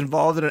 said it was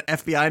involved in an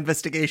FBI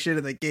investigation,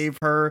 and they gave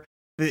her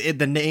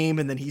the name,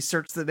 and then he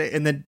searched the name,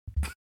 and then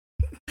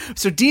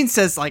so Dean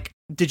says like,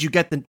 "Did you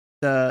get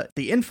the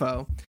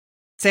info?"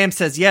 Sam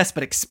says yes,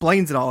 but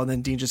explains it all, and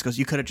then Dean just goes,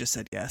 "You could have just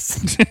said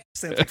yes."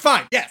 Sam's like,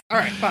 "Fine, yes, all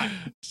right, fine."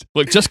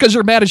 Look, just because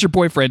you're mad at your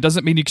boyfriend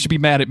doesn't mean you should be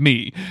mad at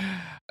me.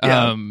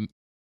 Yeah.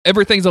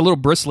 everything's a little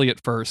bristly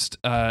at first,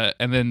 but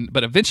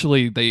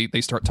eventually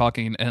they start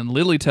talking, and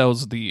Lily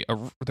tells the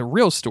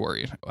real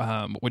story,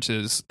 which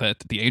is that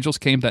the angels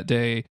came that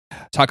day.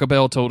 Taco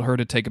Bell told her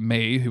to take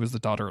May, who was the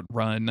daughter, and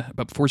run,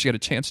 but before she had a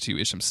chance to,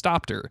 Isham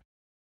stopped her.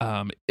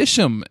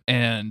 Isham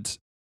and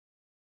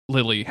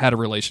Lily had a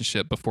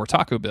relationship before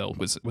Taco Bell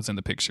was in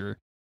the picture,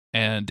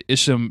 and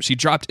she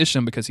dropped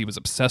Isham because he was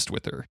obsessed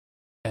with her,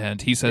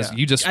 and he says,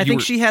 I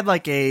think she had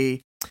like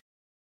he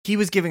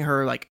was giving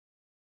her like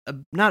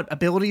not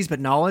abilities but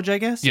knowledge, I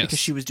guess, because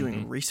she was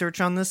doing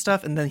research on this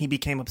stuff, and then he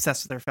became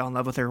obsessed with her, fell in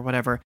love with her, or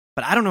whatever.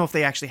 But I don't know if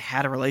they actually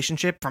had a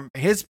relationship. From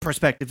his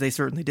perspective, they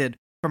certainly did.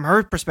 From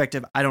her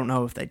perspective, I don't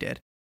know if they did.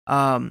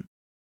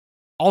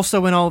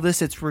 Also, in all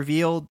this, it's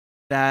revealed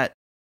that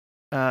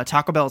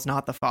Taco Bell is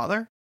not the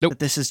father. Nope. That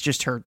this is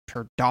just her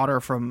daughter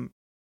from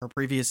her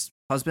previous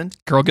husband.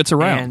 Girl gets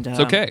around. And, it's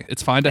okay.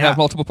 It's fine to have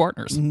multiple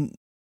partners.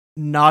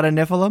 Not a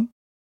Nephilim,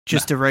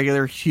 just a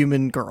regular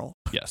human girl.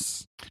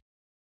 Yes.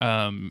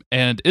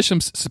 And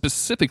Isham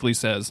specifically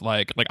says,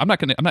 like I'm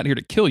not here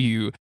to kill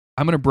you.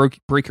 I'm gonna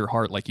break your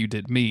heart like you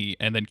did me,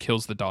 and then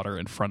kills the daughter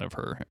in front of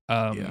her.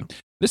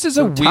 This is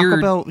a weird.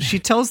 Taco Bell, she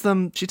tells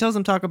them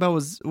Taco Bell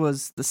was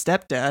the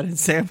stepdad, and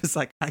Sam is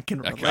like, I can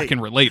relate. I can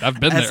relate. I've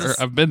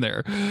been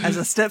there. As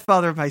a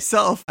stepfather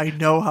myself, I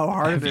know how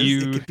hard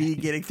it could be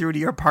getting through to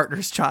your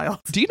partner's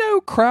child. Do you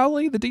know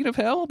Crowley, the Dean of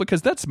Hell?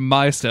 Because that's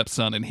my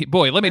stepson, and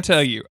let me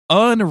tell you,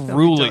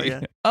 unruly. He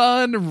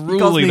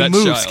calls me that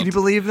Moose. child. Can you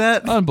believe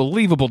that?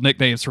 Unbelievable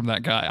nicknames from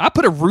that guy. I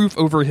put a roof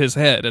over his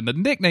head, and the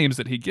nicknames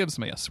that he gives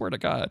me, I swear to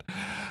God.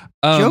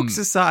 Jokes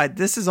aside,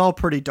 this is all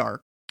pretty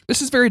dark.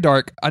 This is very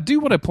dark. I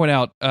do want to point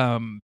out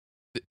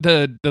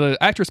the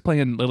actress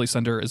playing Lily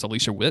Sunder is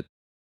Alicia Witt,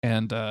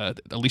 and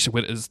Alicia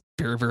Witt is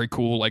very, very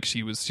cool. Like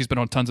she's been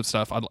on tons of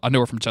stuff. I know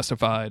her from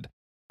Justified.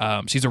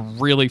 She's a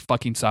really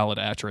fucking solid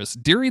actress.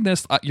 During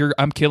this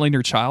I'm killing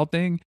your child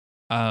thing,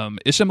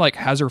 Isham like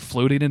has her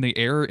floating in the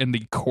air in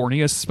the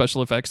corniest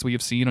special effects we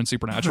have seen on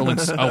Supernatural in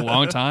a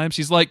long time.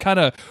 She's like kind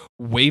of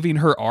waving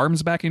her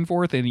arms back and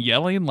forth and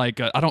yelling like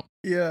I don't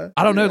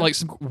know, like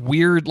some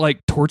weird like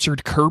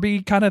tortured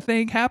Kirby kind of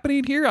thing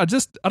happening here. I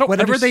don't.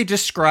 Whatever they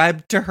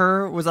described to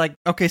her was like,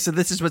 okay, so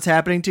this is what's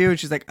happening to you, and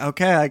she's like,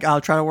 okay,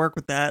 I'll try to work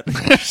with that.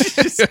 She's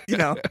just,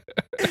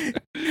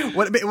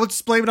 we'll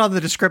just blame it on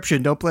the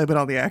description. Don't blame it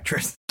on the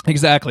actress.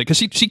 Exactly, because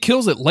she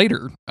kills it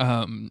later,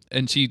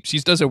 and she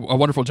does a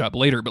wonderful job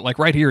later. But like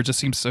right here, it just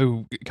seems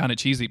so kind of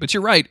cheesy. But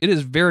you're right, it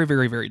is very,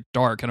 very, very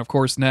dark. And of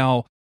course,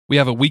 now we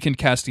have a weakened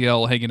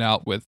Castiel hanging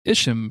out with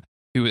Isham,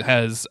 who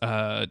has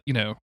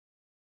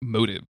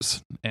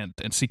motives and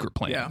secret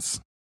plans.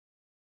 Yeah.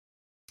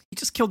 He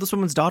just killed this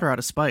woman's daughter out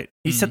of spite.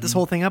 He set this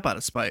whole thing up out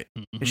of spite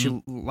because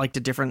she liked a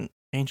different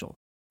angel.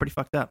 Pretty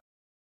fucked up.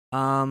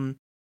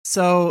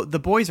 So the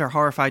boys are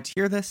horrified to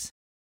hear this.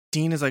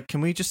 Dean is like,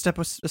 can we just step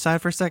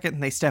aside for a second?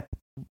 And they step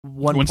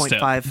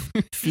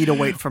 1.5 feet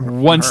away from her.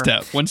 One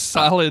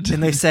solid.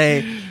 And they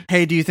say,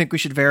 hey, do you think we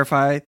should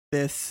verify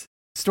this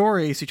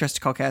story? So he tries to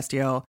call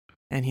Castiel.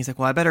 And he's like,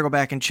 well, I better go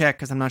back and check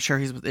because I'm not sure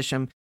he's with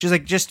Isham. She's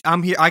like,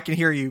 I'm here. I can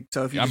hear you.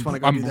 So if you just want to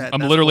go do that.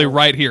 I'm literally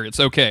right here. It's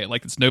okay.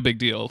 Like, it's no big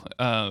deal.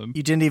 You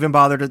didn't even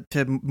bother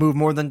to move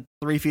more than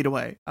 3 feet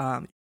away.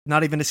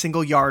 Not even a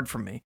single yard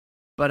from me.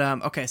 But,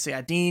 okay. So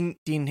yeah, Dean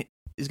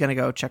is going to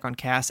go check on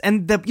Cass.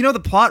 And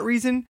the plot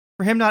reason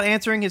for him not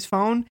answering his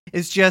phone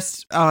is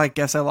just, oh, I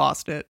guess I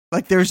lost it.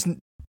 Like, there's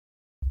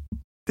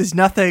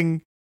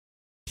nothing.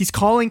 He's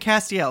calling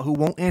Castiel, who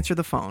won't answer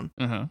the phone.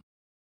 Uh-huh.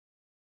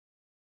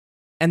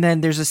 And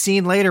then there's a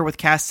scene later with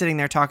Cass sitting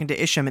there talking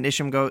to Isham, and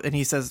Isham goes, and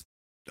he says,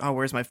 oh,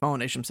 where's my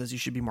phone? Isham says, you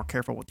should be more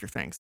careful with your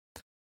things.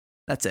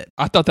 That's it.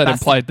 I thought that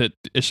implied that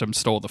Isham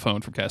stole the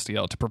phone from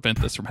Castiel to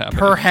prevent this from happening.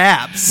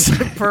 Perhaps.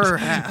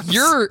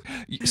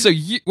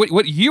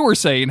 What you were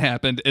saying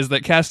happened is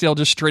that Castiel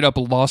just straight up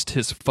lost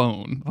his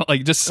phone.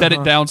 Like, just set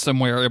it down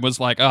somewhere. It was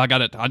like, oh, I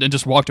got it. And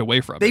just walked away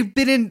from it. They've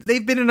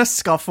been in a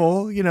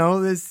scuffle.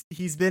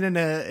 He's been in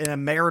a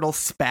marital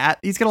spat.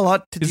 He's got a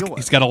lot to deal with.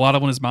 He's got a lot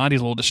on his mind.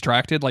 He's a little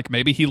distracted. Like,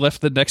 maybe he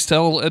left the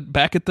Nextel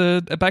back at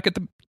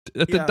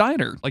the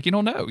diner. Like, you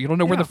don't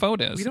know where the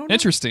phone is.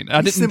 Interesting.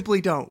 I simply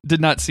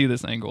did not see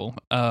this angle.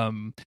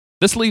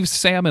 This leaves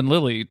Sam and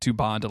Lily to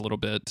bond a little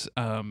bit.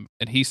 And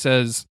he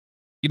says,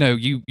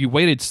 you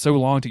waited so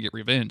long to get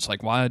revenge.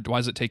 Like, why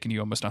is it taking you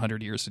almost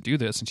 100 years to do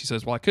this? And she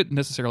says, well, I couldn't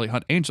necessarily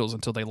hunt angels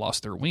until they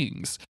lost their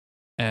wings.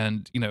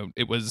 And,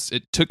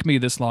 it took me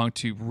this long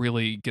to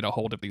really get a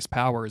hold of these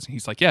powers. And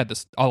he's like, yeah,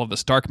 all of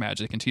this dark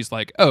magic. And she's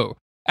like, oh,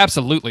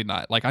 absolutely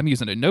not. Like, I'm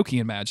using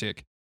Enochian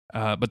magic.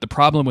 But the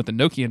problem with the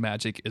Enochian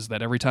magic is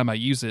that every time I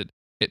use it,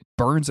 it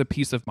burns a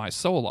piece of my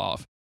soul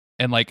off.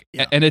 And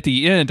and at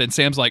the end, and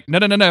Sam's like, no,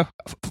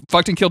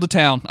 fucked and killed a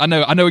town. I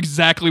know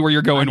exactly where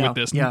you're going with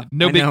this. Yeah,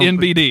 no big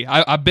NBD.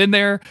 I've been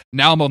there.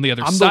 Now I'm on the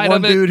other side of it.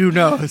 I'm the one dude who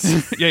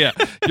knows. yeah.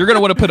 You're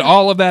gonna want to put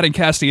all of that in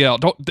Castiel.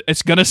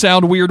 It's gonna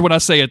sound weird when I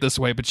say it this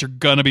way, but you're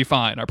gonna be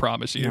fine. I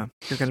promise you. Yeah,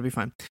 you're gonna be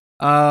fine.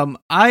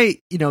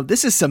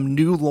 This is some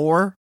new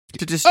lore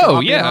to just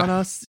drop in on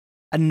us.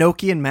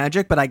 Enochian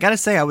magic, but I gotta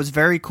say I was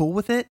very cool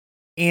with it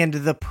and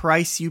the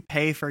price you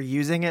pay for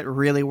using it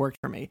really worked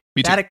for me.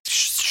 Me too. That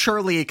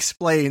surely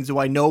explains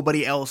why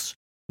nobody else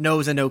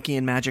knows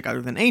Enochian magic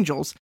other than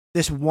angels.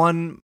 This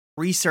one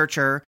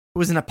researcher who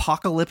was an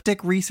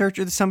apocalyptic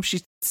researcher,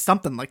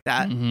 something like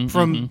that,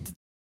 from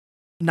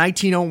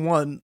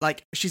 1901.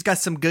 Like, she's got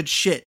some good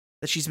shit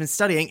that she's been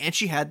studying, and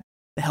she had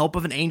the help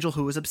of an angel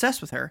who was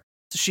obsessed with her.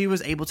 So she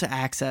was able to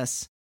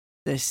access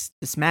this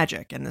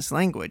magic and this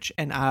language,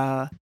 and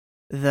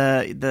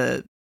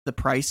the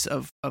price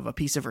of a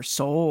piece of her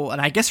soul,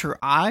 and I guess her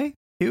eye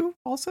too,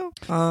 also.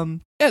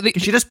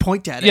 She just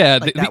pointed at it. Yeah,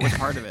 that was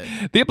part of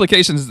it. The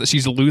implication is that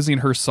she's losing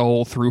her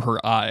soul through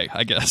her eye,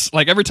 I guess.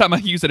 Like, every time I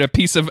use it, a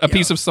piece of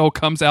soul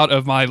comes out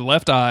of my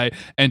left eye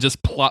and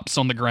just plops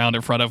on the ground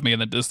in front of me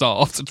and then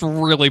dissolves. It's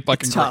really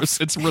fucking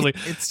gross. It's really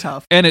it's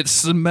tough, and it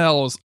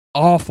smells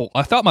awful.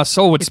 I thought my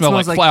soul would smell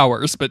like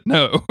flowers, but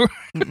no.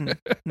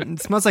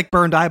 It smells like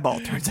burned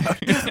eyeball, turns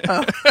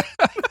out.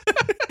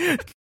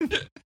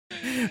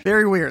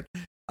 Very weird.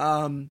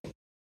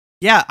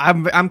 Yeah,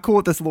 I'm cool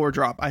with this lore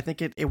drop. I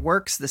think it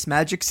works. This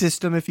magic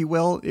system, if you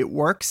will, it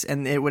works,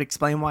 and it would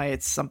explain why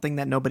it's something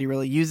that nobody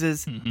really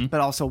uses,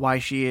 but also why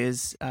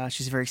she's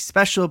very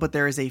special. But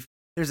there's a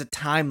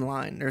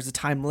timeline, there's a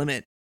time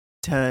limit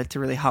to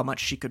really how much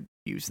she could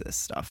use this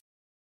stuff.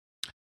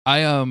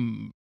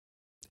 And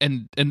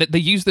they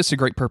use this to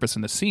great purpose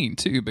in the scene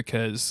too,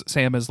 because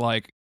Sam is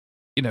like,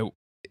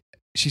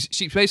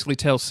 she basically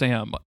tells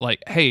Sam,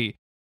 like, hey,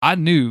 I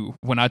knew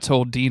when I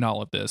told Dean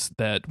all of this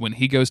that when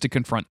he goes to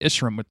confront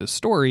Ishram with this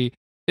story,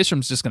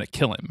 Ishram's just going to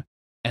kill him.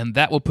 And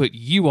that will put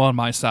you on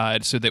my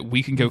side so that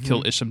we can go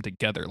kill Ishram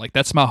together. Like,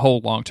 that's my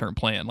whole long-term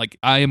plan. Like,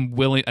 I am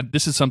willing,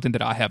 this is something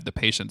that I have the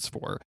patience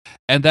for.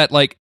 And that,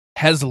 like,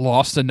 has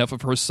lost enough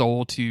of her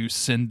soul to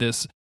send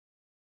this.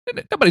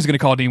 Nobody's going to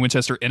call Dean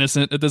Winchester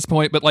innocent at this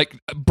point, but like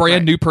a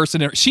brand new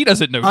person, she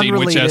doesn't know Dean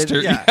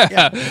Winchester.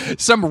 Yeah.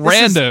 Some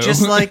rando.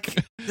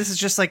 This is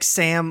just like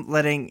Sam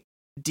letting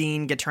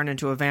Dean get turned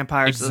into a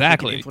vampire.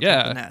 Exactly. So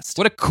the nest.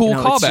 What a cool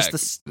callback.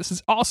 This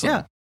is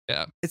awesome.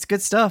 Yeah. It's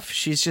good stuff.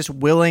 She's just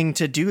willing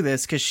to do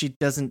this because she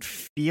doesn't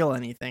feel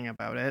anything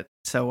about it.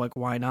 So like,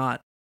 why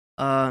not?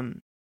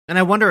 And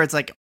I wonder, it's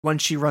like, when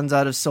she runs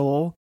out of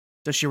soul,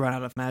 does she run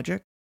out of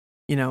magic?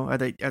 Are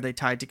they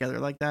tied together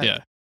like that? Yeah.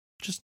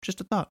 Just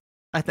a thought.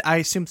 I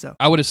assume so.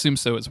 I would assume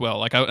so as well.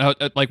 Like, I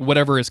like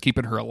whatever is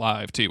keeping her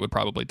alive too would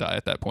probably die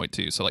at that point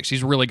too. So like,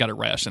 she's really got to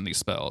ration these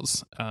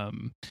spells.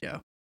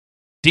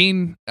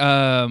 Dean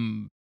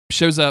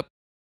shows up,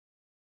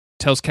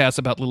 tells Cass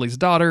about Lily's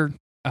daughter.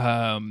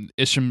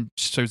 Isham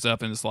shows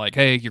up and is like,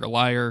 hey, you're a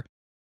liar.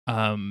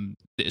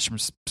 Isham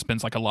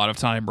spends like a lot of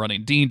time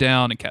running Dean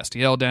down and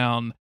Castiel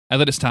down.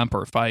 And then it's time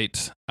for a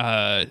fight.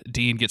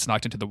 Dean gets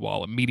knocked into the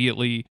wall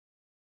immediately.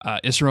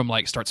 Ishram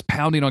like starts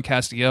pounding on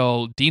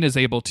Castiel. Dean is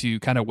able to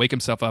kind of wake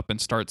himself up and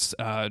starts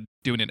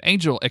doing an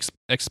angel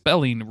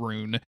expelling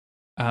rune.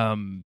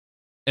 And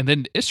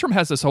then Ishram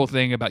has this whole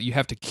thing about you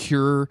have to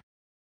cure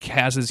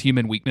Kaz's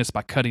human weakness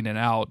by cutting it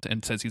out,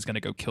 and says he's going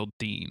to go kill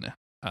Dean.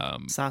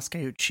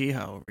 Sasuke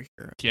Uchiha over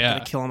here. Yeah,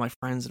 gotta kill all my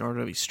friends in order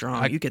to be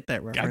strong. You get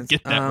that reference? I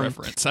get that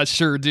reference. I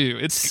sure do.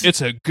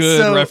 It's a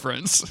good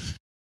reference.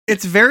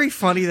 It's very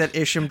funny that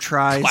Isham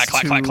tries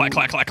clack.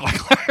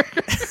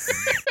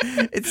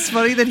 It's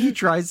funny that he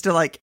tries to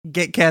like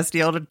get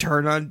Castiel to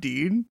turn on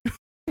Dean,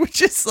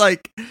 which is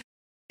like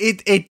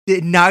it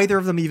neither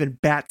of them even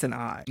bats an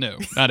eye. No,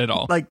 not at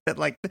all. Like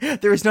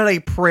there is not a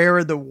prayer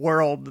in the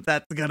world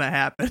that's gonna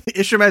happen.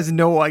 Isham has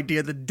no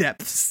idea the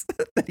depths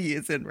that he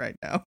is in right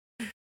now.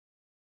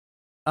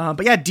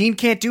 But yeah, Dean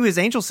can't do his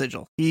angel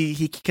sigil.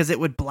 He because it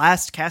would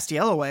blast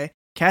Castiel away.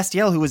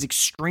 Castiel, who was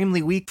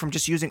extremely weak from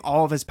just using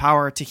all of his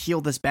power to heal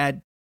this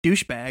bad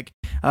douchebag,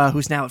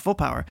 who's now at full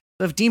power.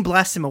 So if Dean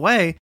blasts him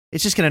away,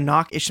 it's just going to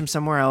knock Isham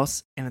somewhere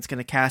else, and it's going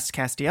to cast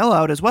Castiel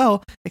out as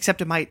well,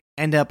 except it might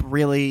end up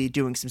really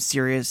doing some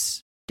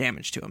serious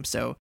damage to him.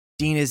 So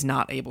Dean is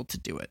not able to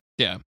do it.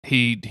 Yeah,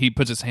 he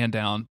puts his hand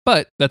down,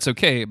 but that's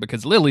okay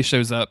because Lily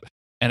shows up,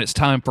 and it's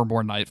time for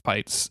more knife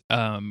fights.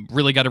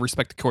 Really got to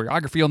respect the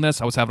choreography on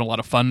this. I was having a lot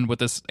of fun with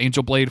this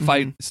Angel Blade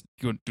fight. It's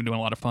doing a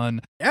lot of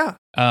fun. Yeah.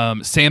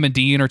 Sam and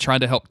Dean are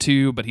trying to help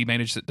too, but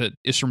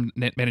Isham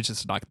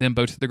manages to knock them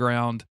both to the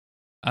ground.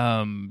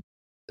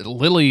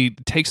 Lily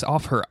takes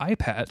off her eye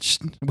patch,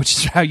 which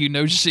is how you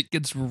know shit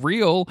gets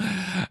real.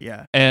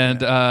 Yeah. And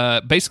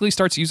basically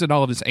starts using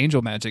all of his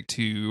angel magic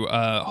to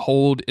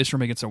hold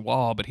Ishram against a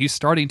wall, but he's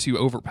starting to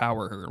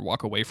overpower her and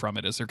walk away from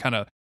it as they're kind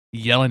of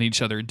yelling at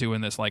each other,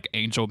 doing this like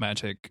angel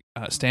magic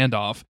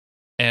standoff.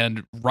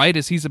 And right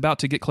as he's about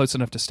to get close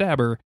enough to stab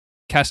her,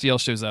 Castiel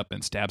shows up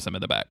and stabs him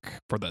in the back.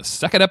 For the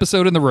second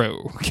episode in the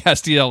row,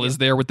 Castiel is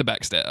there with the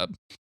backstab.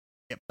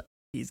 Yep.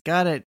 He's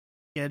got it.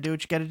 You gotta do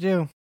what you gotta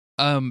do.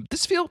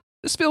 This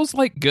feels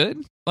like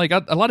good. Like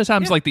a lot of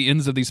times, like the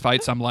ends of these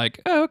fights, I'm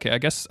like, oh, okay, I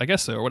guess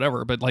so, or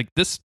whatever. But like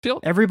this feel,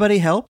 everybody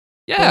help.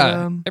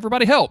 Yeah,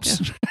 everybody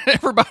helps. Yeah.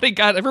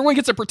 Everyone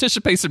gets a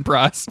participation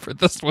prize for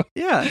this one.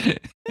 Yeah.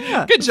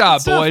 Good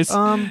job, boys.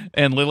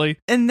 And Lily.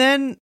 And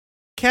then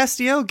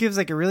Castiel gives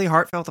like a really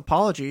heartfelt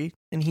apology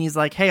and he's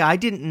like, hey, I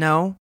didn't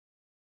know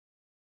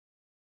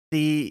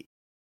the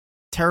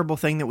terrible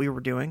thing that we were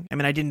doing. I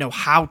mean, I didn't know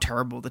how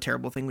terrible the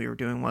terrible thing we were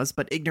doing was,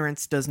 but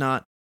ignorance does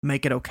not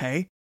make it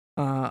okay.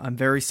 I'm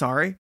very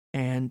sorry.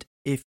 And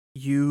if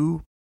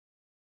you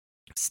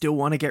still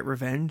want to get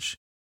revenge,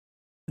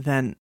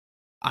 then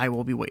I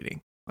will be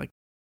waiting. Like,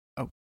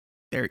 oh,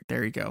 there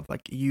you go.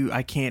 Like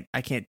I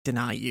can't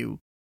deny you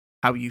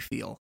how you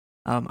feel.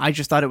 I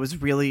just thought it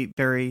was really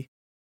very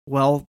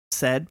well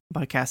said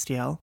by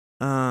Castiel.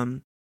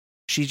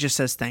 She just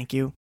says thank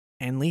you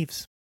and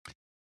leaves.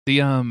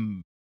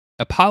 The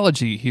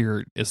apology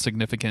here is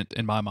significant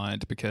in my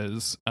mind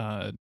because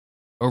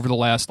over the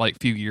last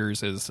few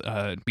years, as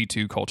Me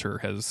Too culture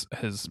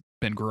has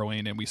been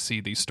growing, and we see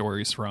these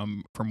stories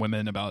from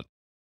women about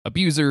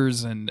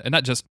abusers, and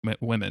not just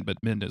women but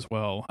men as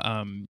well.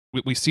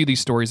 We see these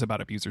stories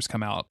about abusers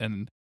come out,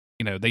 and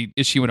they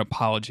issue an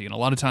apology, and a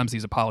lot of times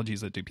these apologies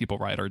that people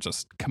write are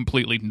just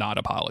completely not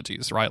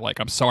apologies, right? Like,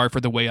 I'm sorry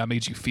for the way I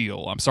made you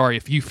feel. I'm sorry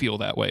if you feel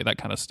that way, that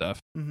kind of stuff.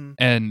 Mm-hmm.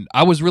 And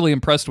I was really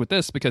impressed with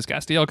this because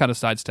Castiel kind of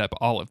sidestepped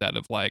all of that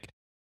of like,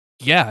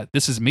 yeah,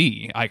 this is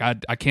me. I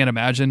can't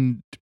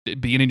imagine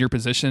being in your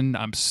position.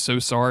 I'm so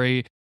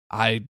sorry.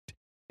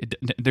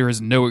 There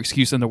is no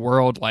excuse in the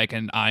world. Like,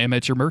 and I am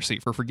at your mercy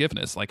for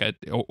forgiveness,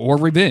 or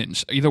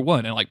revenge, either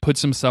one. And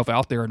puts himself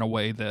out there in a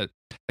way that,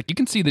 you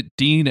can see that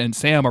Dean and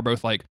Sam are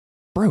both like,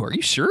 bro, are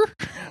you sure?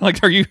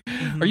 Are you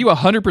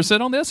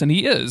 100% on this? And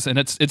he is. And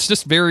it's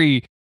just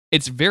very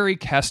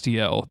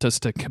Castiel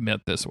just to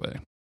commit this way.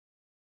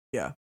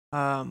 Yeah.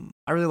 I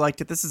really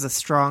liked it. This is a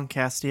strong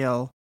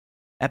Castiel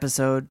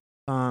episode.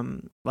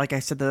 Like I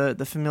said,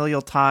 the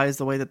familial ties,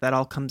 the way that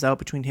all comes out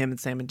between him and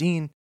Sam and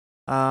Dean,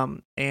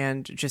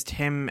 and just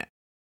him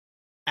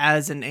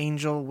as an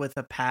angel with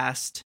a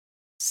past.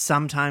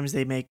 Sometimes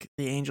they make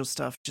the angel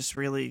stuff just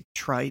really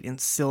trite and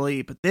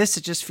silly, but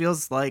it just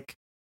feels like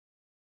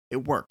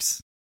it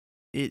works.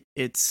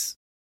 It's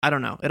I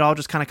don't know. It all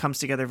just kind of comes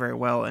together very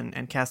well,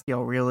 and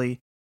Castiel really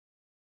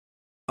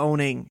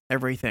owning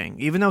everything,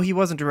 even though he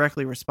wasn't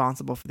directly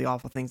responsible for the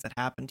awful things that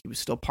happened. He was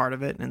still part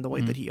of it, and the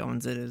way that he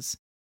owns it is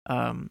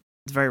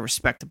it's very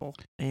respectable.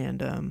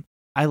 And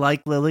I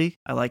like Lily.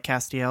 I like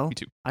Castiel. Me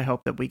too. I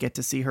hope that we get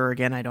to see her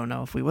again. I don't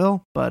know if we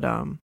will, but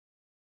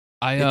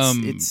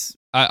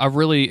I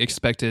really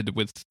expected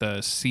with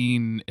the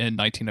scene in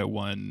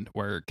 1901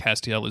 where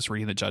Castiel is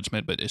reading the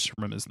judgment, but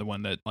Ishram is the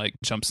one that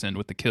jumps in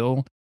with the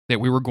kill, that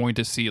we were going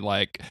to see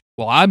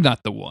well, I'm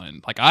not the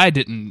one.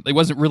 It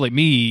wasn't really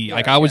me.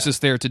 Yeah, I was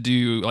just there to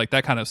do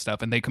that kind of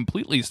stuff. And they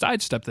completely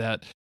sidestepped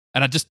that.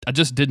 And I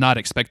just did not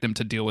expect them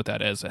to deal with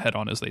that as head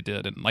on as they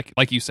did. And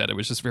like you said, it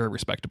was just very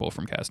respectable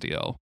from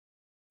Castiel.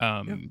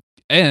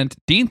 And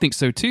Dean thinks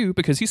so too,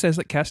 because he says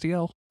that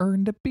Castiel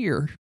earned a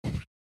beer.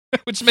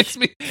 Which makes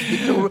me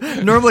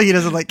normally he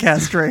doesn't like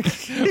cast drink.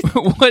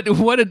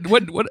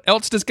 What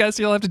else does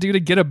Castiel have to do to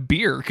get a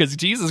beer? Because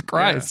Jesus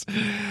Christ,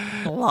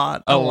 a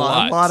lot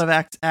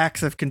of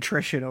acts of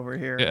contrition over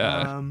here.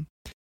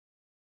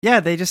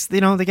 They just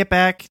they get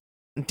back.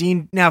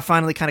 Dean now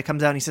finally kind of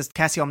comes out and he says,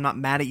 Castiel, I'm not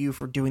mad at you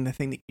for doing the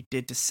thing that you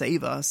did to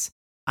save us.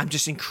 I'm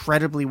just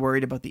incredibly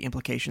worried about the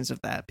implications of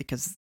that,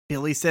 because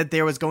Billy said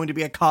there was going to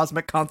be a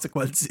cosmic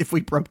consequence if we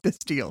broke this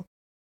deal.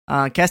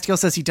 Castiel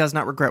says he does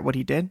not regret what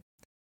he did.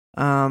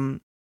 But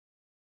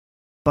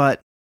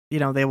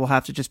they will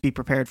have to just be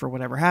prepared for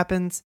whatever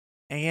happens.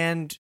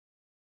 And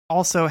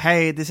also,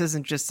 hey, this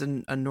isn't just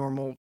a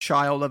normal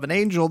child of an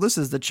angel. This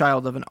is the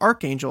child of an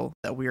archangel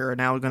that we are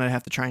now going to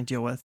have to try and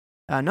deal with.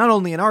 Not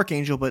only an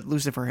archangel, but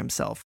Lucifer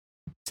himself.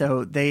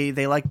 So they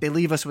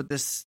leave us with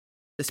this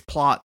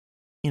plot,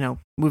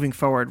 moving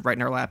forward right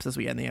in our laps as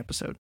we end the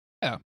episode.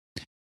 Yeah.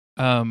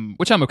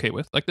 Which I'm okay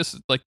with. This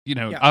is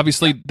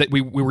obviously that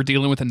we were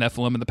dealing with the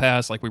Nephilim in the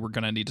past. We were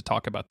going to need to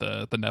talk about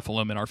the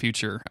Nephilim in our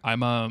future. I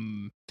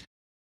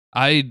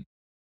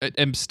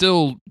am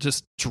still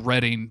just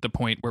dreading the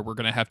point where we're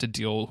going to have to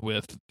deal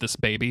with this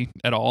baby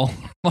at all.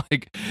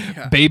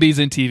 Babies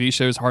in TV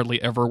shows hardly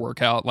ever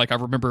work out. I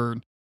remember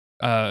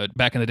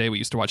back in the day we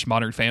used to watch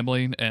Modern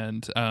Family,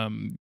 and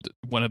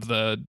one of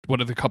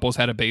the couples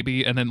had a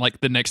baby, and then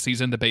the next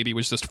season the baby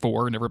was just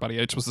 4 and everybody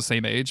else was the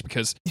same age,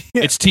 because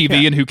it's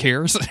TV and who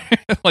cares.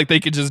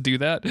 They could just do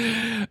that.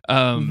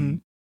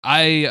 I'm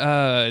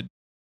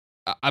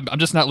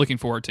just not looking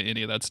forward to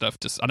any of that stuff,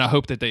 and I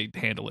hope that they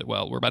handle it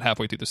well. We're about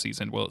halfway through the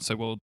season, we'll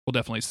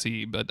definitely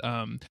see. But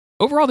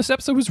overall this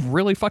episode was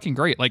really fucking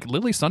great.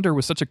 Lily Sunder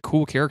was such a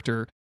cool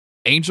character.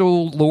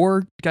 Angel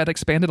lore got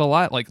expanded a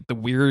lot, the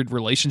weird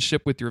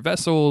relationship with your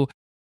vessel.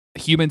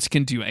 Humans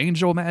can do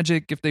angel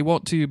magic if they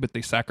want to, but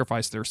they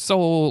sacrifice their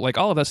soul.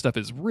 All of that stuff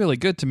is really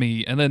good to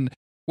me. And then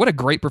what a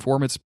great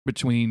performance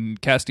between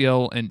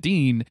Castiel and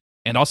Dean,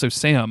 and also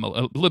Sam, a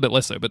little bit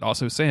less so, but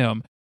also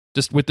Sam,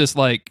 just with this,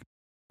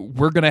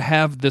 we're going to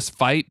have this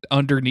fight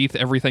underneath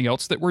everything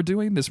else that we're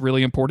doing, this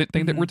really important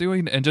thing that we're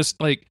doing, and just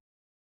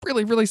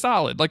really, really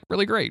solid,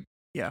 really great.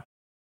 Yeah.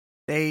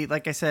 They,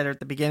 like I said at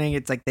the beginning,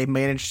 it's they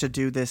managed to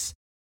do this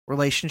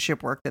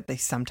relationship work that they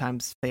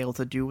sometimes fail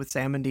to do with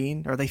Sam and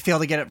Dean, or they fail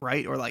to get it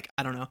right, or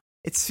I don't know.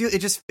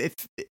 it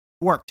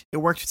worked. It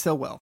worked so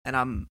well, and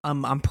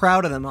I'm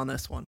proud of them on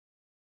this one.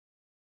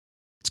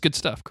 It's good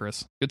stuff,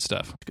 Chris. Good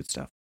stuff. Good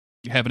stuff.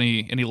 You have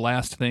any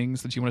last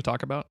things that you want to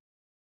talk about?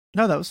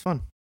 No, that was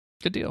fun.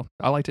 Good deal.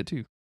 I liked it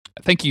too.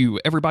 Thank you,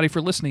 everybody,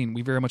 for listening.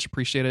 We very much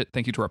appreciate it.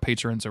 Thank you to our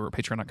patrons over at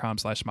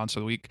patreon.com/Monster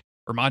of the Week.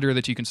 Reminder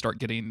that you can start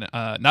getting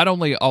not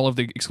only all of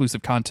the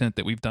exclusive content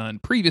that we've done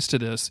previous to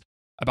this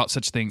about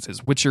such things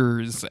as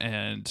Witchers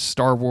and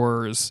Star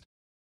Wars.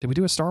 Did we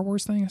do a Star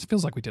Wars thing? It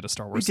feels like we did a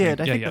Star Wars thing. We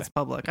did. I think that's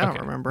public. I don't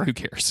remember. Who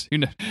cares?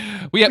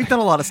 We've done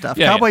a lot of stuff.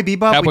 Cowboy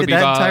Bebop, we did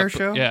that entire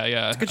show.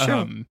 Yeah. It's a good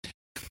show.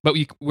 But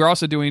we're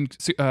also doing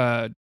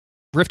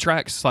riff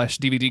tracks /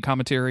 DVD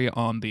commentary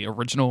on the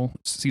original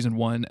season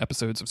 1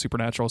 episodes of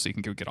Supernatural, so you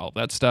can go get all of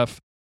that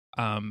stuff.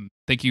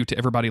 Thank you to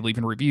everybody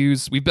leaving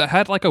reviews. We've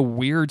had like a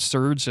weird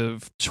surge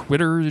of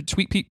Twitter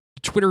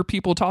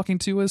people talking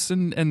to us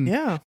and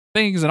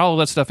things, and all of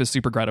that stuff is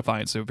super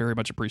gratifying. So very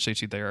much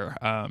appreciate you there.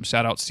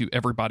 Shout outs to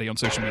everybody on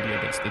social media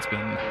that's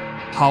been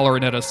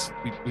hollering at us.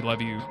 We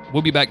love you.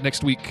 We'll be back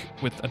next week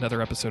with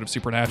another episode of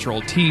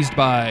Supernatural, teased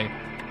by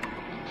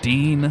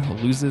Dean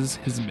loses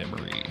his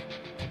memory.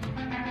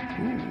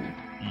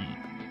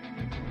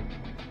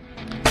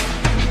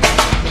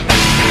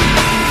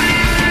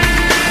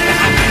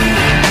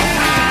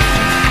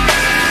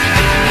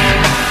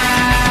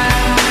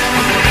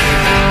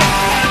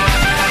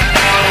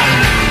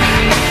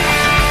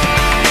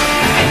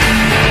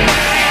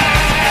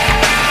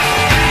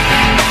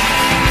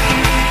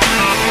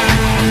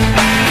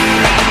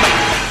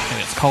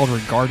 Called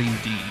Regarding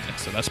Dean,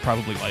 so that's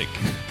probably like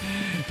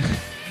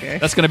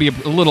that's going to be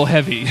a little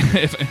heavy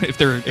if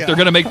they're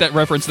going to make that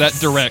reference that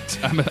direct.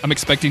 I'm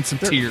expecting some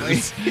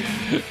tears.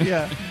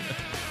 Yeah.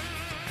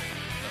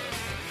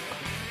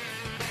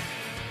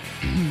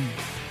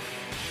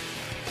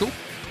 Cool.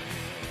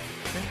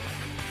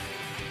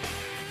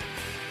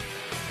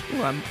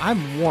 Ooh,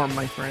 I'm warm,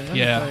 my friend.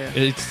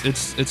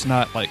 It's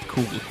not like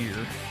cool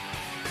here.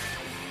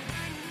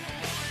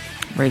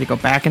 Ready to go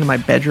back into my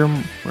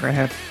bedroom where I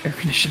have air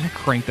conditioning.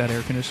 Crank that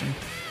air conditioning.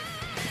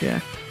 Yeah.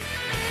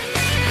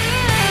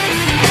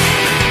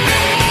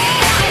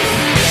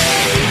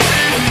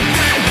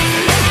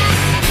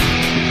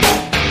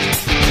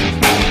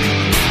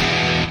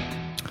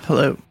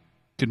 Hello.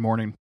 Good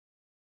morning.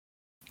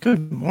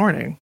 Good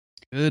morning.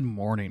 Good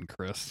morning,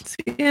 Chris. It's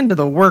the end of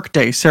the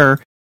workday, sir.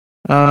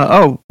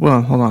 Well,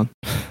 hold on.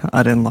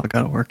 I didn't log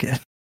out of work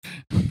yet.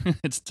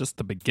 It's just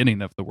the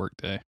beginning of the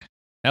workday.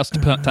 Now it's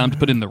time to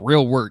put in the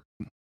real work.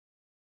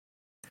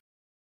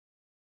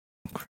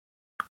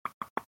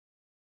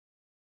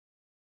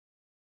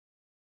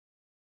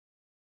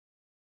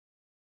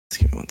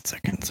 Just give me 1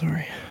 second,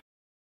 sorry.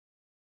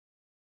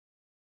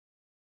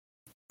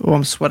 Oh,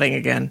 I'm sweating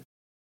again.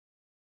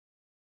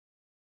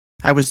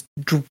 I was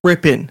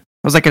dripping.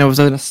 I was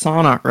in a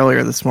sauna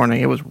earlier this morning.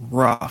 It was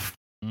rough.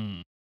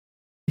 The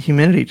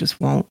humidity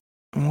just won't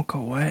go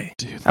away.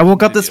 Dude, I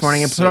woke up this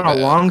morning and put on a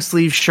long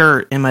sleeve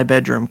shirt in my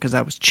bedroom because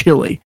I was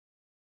chilly.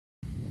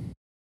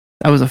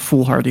 That was a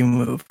foolhardy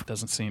move.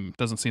 Doesn't seem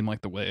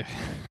like the way.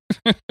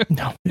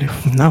 No.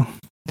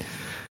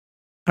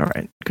 All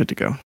right, good to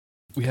go.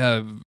 We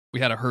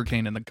had a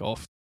hurricane in the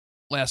Gulf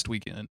last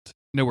weekend.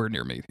 Nowhere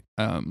near me.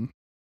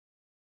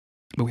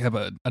 But we have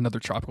another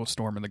tropical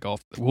storm in the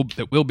Gulf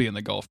that will be in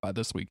the Gulf by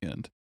this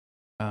weekend.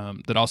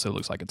 That also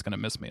looks like it's going to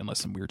miss me unless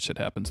some weird shit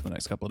happens in the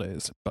next couple of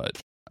days. But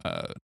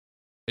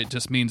it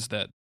just means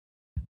that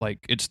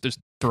it's just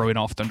throwing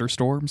off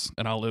thunderstorms,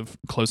 and I live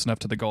close enough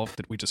to the Gulf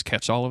that we just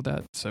catch all of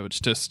that. So it's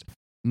just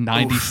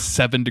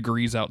 97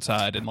 degrees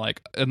outside, and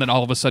then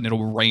all of a sudden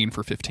it'll rain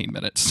for 15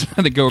 minutes,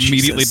 and then go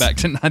immediately back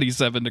to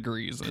 97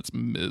 degrees, and it's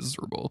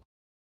miserable.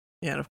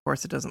 Yeah, and of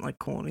course it doesn't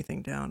cool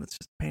anything down. It's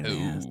just a pain in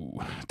the ass.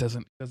 It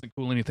doesn't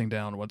cool anything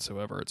down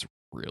whatsoever. It's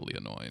really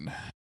annoying.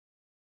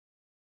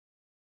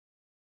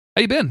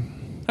 How you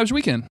been? How was your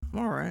weekend? I'm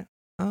all right.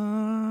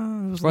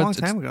 It was a long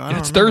time ago.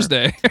 It's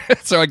Thursday,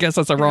 so I guess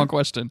that's a wrong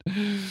question.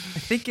 I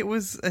think it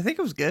was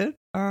good.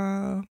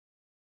 How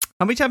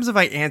many times have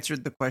I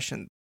answered the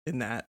question in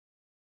that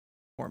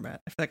format?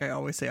 I feel like I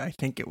always say I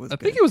think it was. I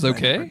think it was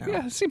okay.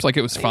 Yeah, it seems like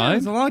it was fine.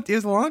 It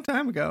was a long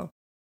time ago.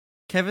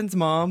 Kevin's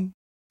mom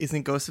is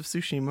in Ghost of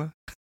Tsushima.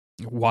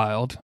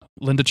 Wild.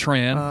 Linda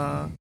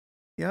Tran.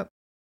 Yep.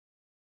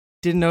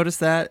 Didn't notice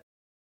that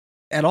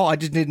at all. I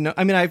just didn't know.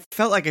 I mean, I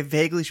felt like I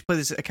vaguely should play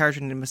a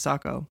character named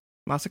Masako,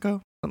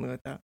 something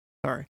like that.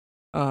 Sorry.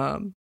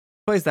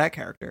 Plays that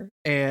character,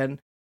 and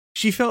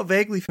she felt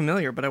vaguely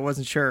familiar, but I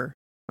wasn't sure.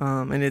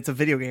 And it's a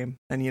video game,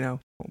 and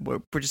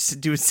we're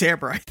just doing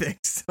samurai things,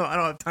 so I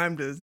don't have time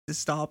to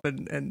stop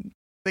and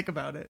think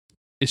about it.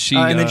 Is she?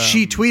 And then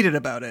she tweeted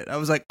about it. I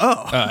was like,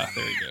 oh,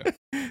 there you go.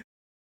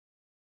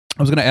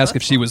 I was going to ask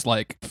if she was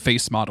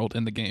face modeled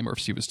in the game, or if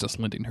she was just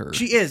lending her.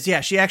 She is,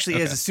 yeah. She actually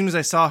is. As soon as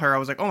I saw her, I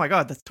was like, oh my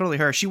god, that's totally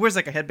her. She wears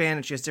a headband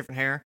and she has different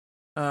hair.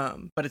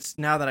 But it's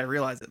now that I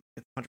realize it,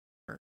 it's 100%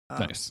 her.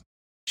 Nice.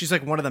 She's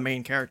one of the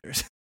main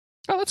characters.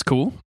 Oh, that's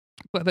cool.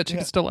 Glad that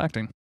she's still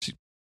acting.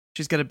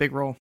 She's got a big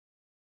role.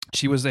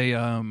 She was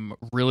a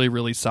really,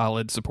 really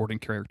solid supporting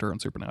character on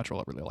Supernatural.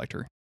 I really liked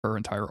her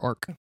entire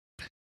arc.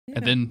 Yeah.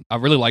 And then I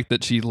really liked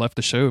that she left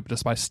the show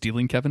just by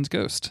stealing Kevin's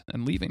ghost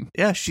and leaving.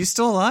 Yeah, she's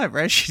still alive,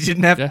 right? She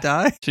didn't have to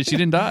die. She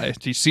didn't die.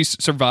 She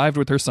survived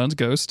with her son's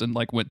ghost and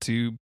like went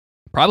to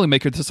probably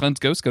make her son's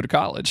ghost go to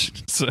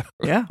college. So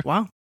Yeah,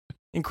 wow.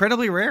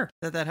 Incredibly rare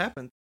that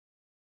happened.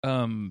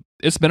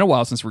 It's been a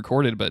while since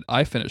recorded, but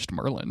I finished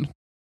Merlin.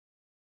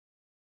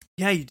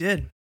 Yeah, you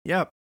did.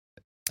 Yep.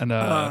 And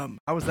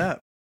how was that?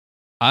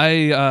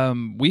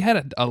 we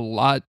had a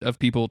lot of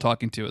people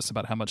talking to us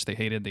about how much they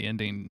hated the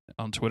ending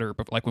on Twitter,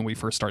 but like when we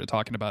first started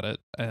talking about it,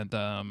 and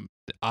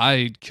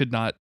I could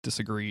not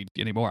disagree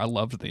anymore. I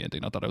loved the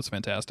ending. I thought it was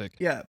fantastic.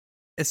 Yeah.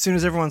 As soon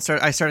as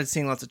I started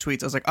seeing lots of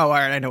tweets. I was like, "Oh, all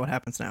right, I know what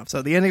happens now."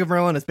 So the ending of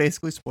Merlin is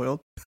basically spoiled.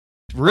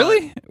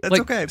 Really? That's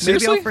like, okay.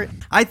 Seriously? Maybe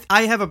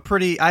I have a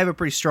pretty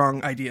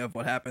strong idea of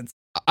what happens.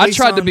 I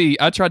tried to be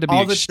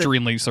all the-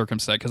 extremely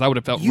circumspect because I would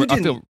have felt I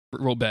feel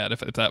real bad if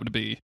that would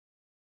be.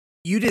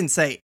 You didn't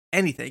say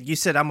anything. You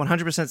said I'm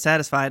 100%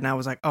 satisfied, and I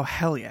was like, "Oh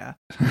hell yeah,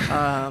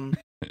 hell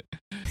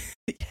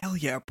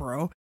yeah,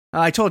 bro."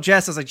 I told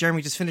Jess, I was like,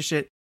 "Jeremy just finished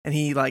it," and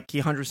he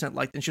 100%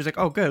 liked it. And she was like,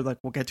 "Oh good, like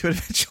we'll get to it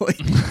eventually."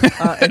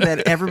 And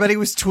then everybody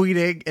was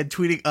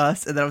tweeting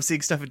us, and then I was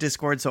seeing stuff in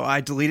Discord, so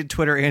I deleted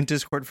Twitter and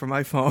Discord from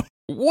my phone.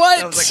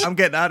 What? I was like, "I'm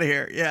getting out of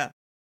here." Yeah,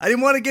 I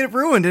didn't want to get it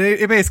ruined, and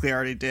it basically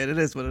already did. It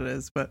is what it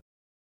is, but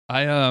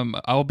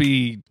I'll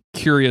be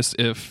curious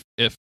if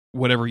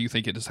whatever you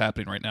think it is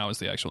happening right now is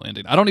the actual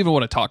ending. I don't even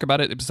want to talk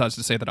about it besides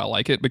to say that I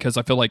like it, because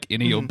I feel like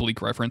any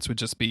oblique reference would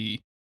just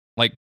be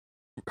like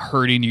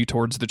hurting you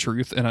towards the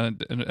truth in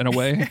a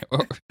way.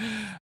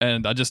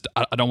 And I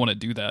don't want to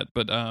do that.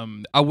 But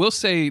I will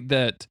say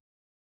that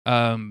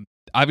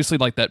obviously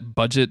like that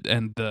budget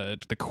and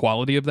the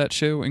quality of that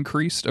show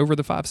increased over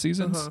the 5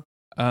 seasons.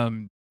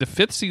 The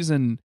 5th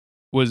season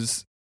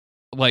was,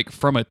 like,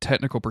 from a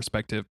technical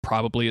perspective,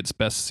 probably its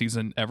best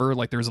season ever.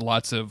 Like, there's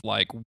lots of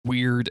like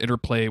weird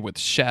interplay with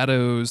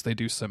shadows. They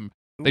do some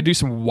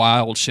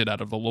wild shit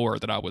out of the lore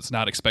that I was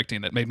not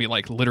expecting, that made me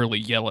like literally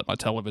yell at my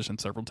television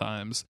several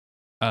times.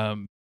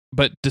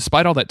 But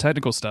despite all that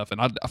technical stuff,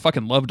 and I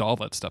fucking loved all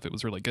that stuff, it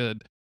was really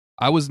good.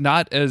 I was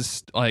not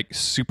as like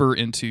super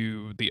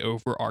into the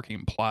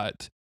overarching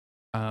plot.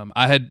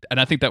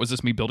 I think that was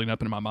just me building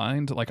up in my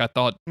mind. Like I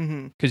thought,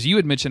 because you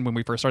had mentioned when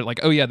we first started, like,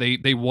 oh yeah,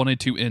 they wanted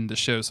to end the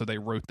show, so they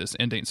wrote this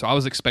ending. So I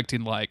was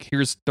expecting like,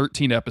 here's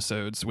 13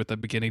 episodes with a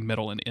beginning,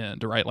 middle, and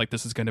end, right? Like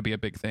this is going to be a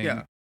big thing.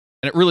 Yeah.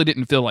 And it really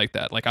didn't feel like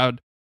that. Like I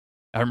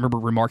remember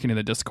remarking in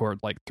the Discord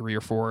like 3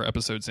 or 4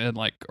 episodes in,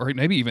 like, or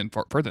maybe even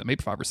further,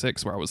 maybe 5 or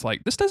 6, where I was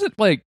like, this doesn't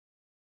like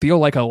feel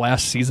like a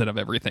last season of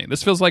everything.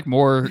 This feels like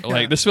more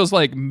like, this feels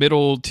like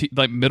middle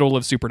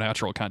of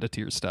Supernatural kind of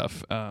tier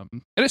stuff.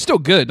 And it's still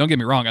good. Don't get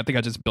me wrong. I think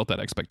I just built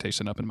that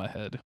expectation up in my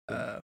head.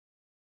 But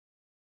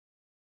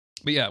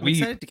yeah, I'm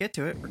excited to get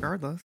to it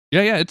regardless.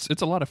 Yeah,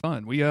 it's a lot of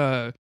fun. We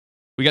got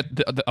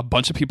a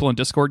bunch of people in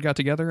Discord got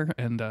together,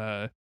 and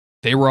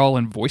they were all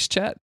in voice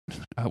chat,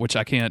 which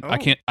I can't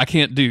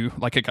do.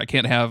 Like I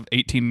can't have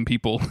 18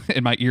 people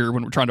in my ear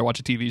when we're trying to watch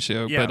a TV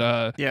show. Yeah.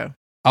 But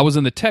I was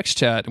in the text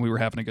chat and we were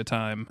having a good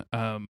time.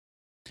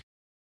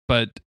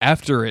 But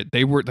after it,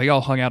 they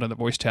all hung out in the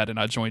voice chat, and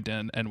I joined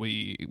in, and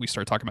we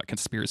started talking about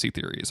conspiracy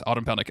theories.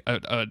 Autumn found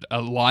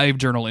a live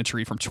journal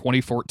entry from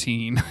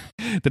 2014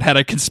 that had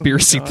a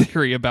conspiracy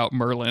theory about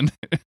Merlin.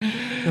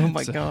 Oh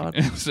my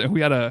god! So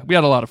we had a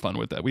lot of fun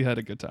with that. We had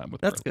a good time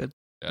with that. That's good.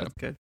 Yeah. That's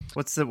good.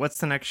 What's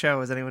the next show?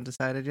 Has anyone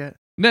decided yet?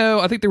 No,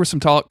 I think there was some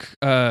talk.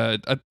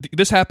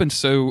 This happened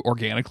so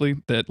organically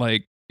that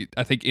like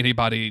I think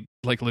anybody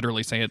like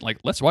literally saying like,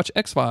 let's watch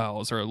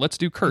X-Files or let's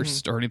do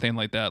Cursed or anything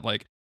like that.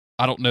 Like,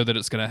 I don't know that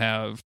it's going to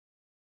have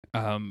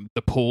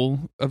the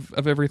pull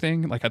of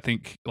everything. Like, I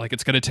think like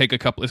it's going to take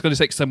it's going to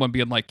take someone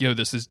being like, yo,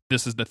 this is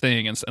the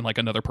thing. And like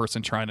another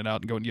person trying it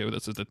out and going, yo,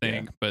 this is the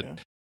thing. But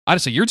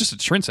honestly, you're just a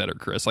trendsetter,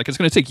 Chris. Like, it's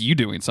going to take you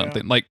doing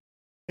something. Like,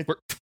 we're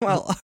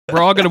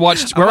all going to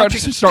watch. We're all going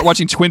to start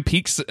watching Twin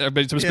Peaks,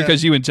 just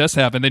because you and Jess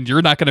have, and then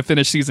you're not going to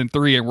finish season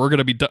 3, and we're going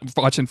to be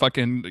watching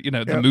fucking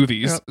the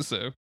movies.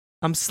 So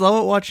I'm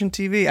slow at watching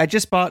TV. I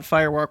just bought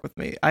Fire Walk with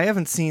Me. I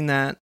haven't seen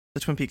that, the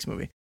Twin Peaks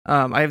movie.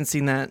 I haven't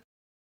seen that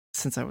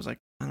since I was like,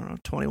 I don't know,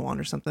 21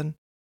 or something.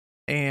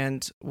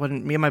 And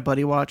when me and my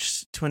buddy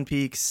watched Twin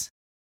Peaks,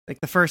 like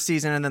the first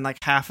season and then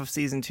like half of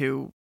season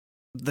 2,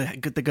 the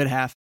good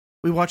half,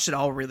 we watched it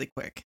all really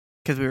quick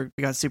because we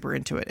got super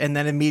into it, and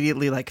then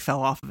immediately like fell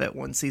off of it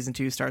when season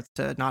 2 starts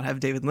to not have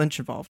David Lynch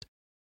involved,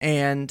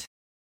 and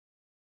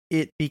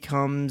it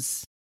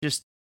becomes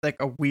just like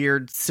a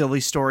weird, silly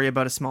story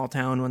about a small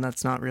town when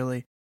that's not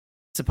really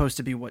supposed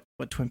to be what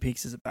Twin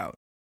Peaks is about.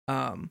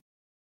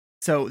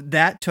 So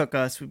that took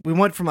us, we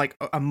went from like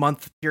a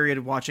month period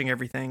of watching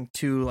everything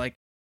to like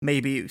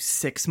maybe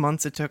 6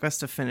 months it took us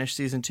to finish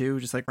season 2,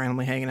 just like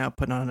randomly hanging out,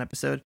 putting on an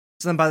episode.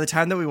 So then by the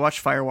time that we watched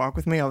Fire Walk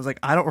with Me, I was like,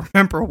 I don't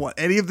remember what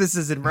any of this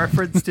is in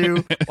reference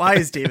to. Why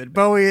is David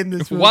Bowie in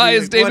this movie? Why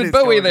is David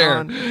Bowie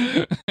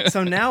there?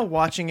 So now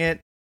watching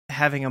it,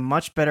 having a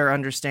much better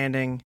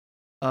understanding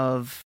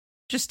of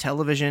just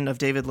television, of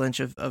David Lynch,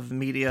 of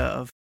media,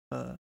 of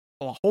a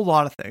whole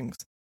lot of things.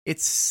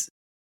 It's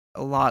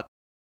a lot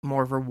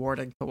more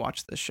rewarding to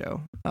watch this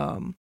show.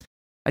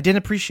 I didn't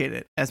appreciate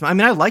it as much. I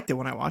mean, I liked it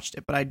when I watched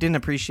it, but I didn't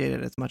appreciate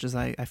it as much as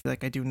I feel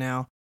like I do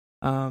now.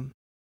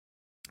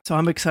 So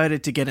I'm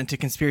excited to get into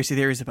conspiracy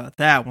theories about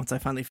that once I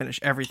finally finish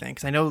everything,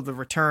 because I know The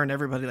Return,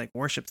 everybody like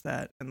worships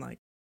that, and like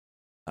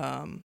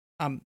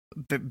I'm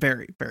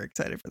very, very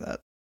excited for that.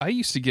 I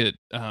used to get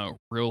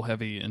real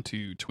heavy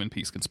into Twin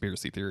Peaks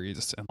conspiracy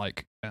theories, and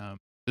like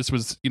this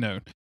was,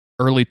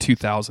 early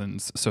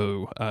 2000s,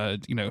 so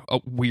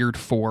weird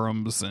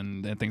forums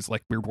and things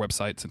like weird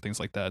websites and things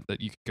like that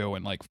you could go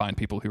and like find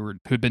people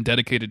who'd been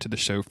dedicated to the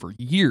show for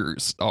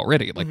years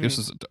already. Like this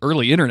was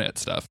early internet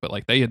stuff, but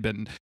like they had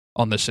been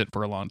on this shit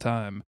for a long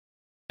time.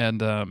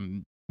 And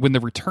when The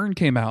Return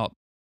came out,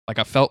 like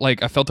I felt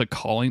a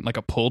calling, like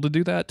a pull to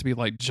do that, to be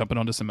like jumping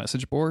onto some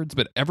message boards.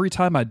 But every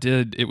time I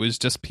did, it was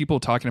just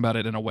people talking about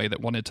it in a way that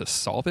wanted to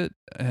solve it,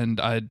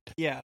 and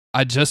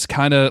I just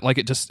kind of like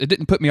it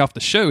didn't put me off the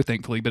show,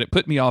 thankfully, but it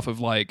put me off of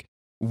like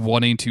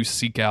wanting to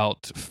seek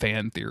out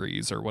fan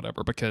theories or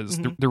whatever, because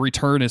the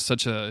Return is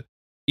such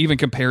even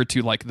compared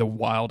to like the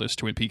wildest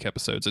Twin Peaks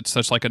episodes, it's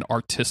such like an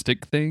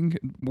artistic thing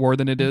more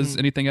than it is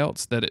anything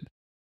else, that it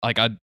like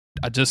I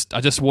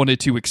just wanted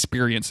to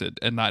experience it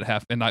and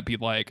not be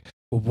like,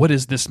 well, what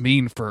does this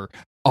mean for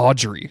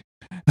Audrey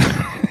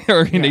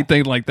or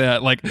anything like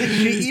that. Like, is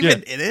she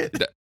even in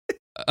it?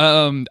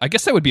 I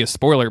guess that would be a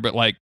spoiler, but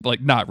like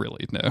not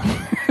really. No.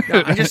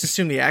 No, I just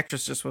assumed the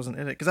actress just wasn't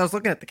in it because I was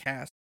looking at the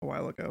cast a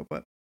while ago.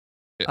 But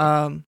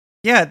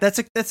yeah,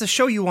 that's a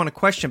show you want to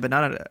question, but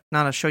not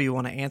a show you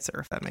want to answer.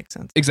 If that makes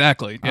sense.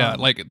 Exactly. Yeah,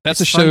 like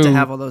that's a fun show to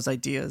have all those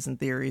ideas and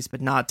theories,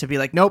 but not to be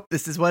like, nope,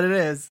 this is what it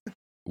is.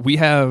 We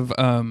have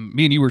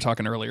me and you were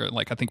talking earlier.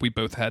 Like I think we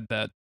both had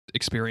that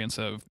experience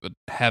of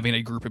having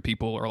a group of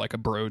people or like a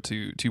bro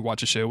to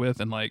watch a show with,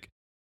 and like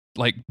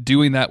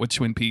doing that with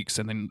Twin Peaks,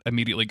 and then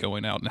immediately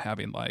going out and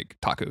having like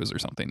tacos or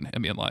something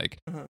and being like,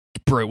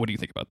 bro, what do you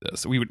think about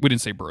this? We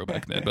didn't say bro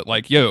back then, but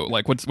like, yo,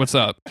 like what's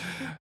up?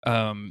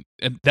 And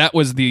that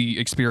was the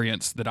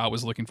experience that I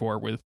was looking for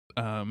with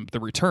The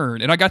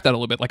Return, and I got that a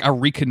little bit. Like I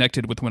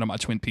reconnected with one of my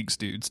Twin Peaks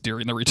dudes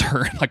during The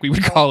Return. Like we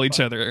would call each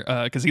other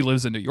because he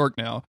lives in New York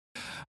now.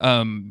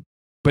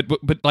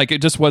 But like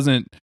it just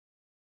wasn't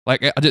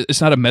like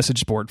it's not a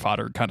message board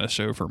fodder kind of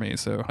show for me.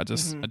 So I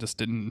just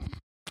didn't.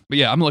 But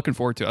yeah, I'm looking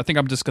forward to it. I think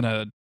I'm just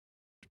gonna.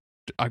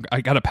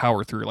 I got to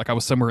power through. Like I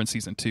was somewhere in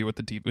season 2 with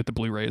the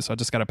Blu-rays, so I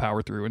just got to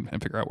power through and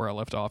figure out where I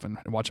left off and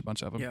watch a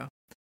bunch of them. Yeah,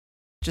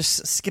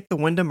 just skip the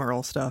Wyndham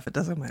Earl stuff. It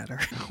doesn't matter.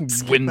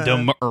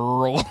 Wyndham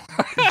Earl,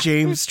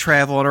 James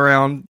traveling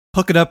around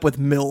hooking up with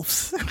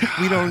MILFs.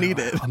 We don't need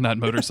it on that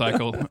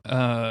motorcycle.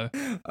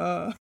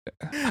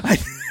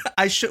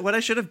 I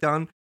should have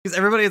done, because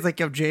everybody is like,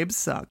 yo, James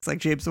sucks. Like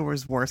James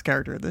is the worst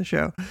character in the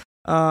show.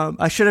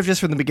 I should have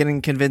just from the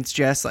beginning convinced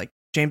Jess like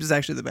James is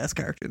actually the best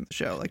character in the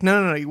show. Like,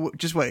 no,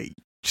 just wait.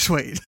 She'll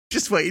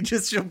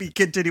be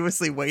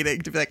continuously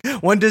waiting to be like,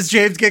 when does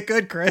James get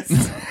good, Chris?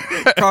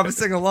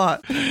 Promising a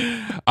lot.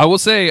 I will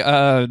say,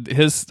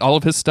 all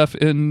of his stuff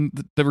in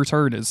The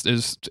Return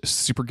is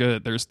super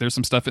good. There's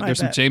some stuff, there's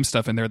some James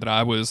stuff in there that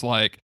I was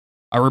like,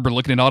 I remember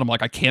looking at it, I'm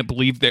like, I can't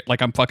believe that,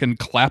 like, I'm fucking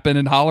clapping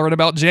and hollering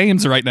about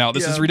James right now.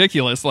 This is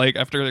ridiculous. Like,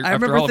 I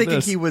remember all thinking of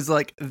this. He was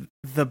like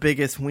the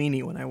biggest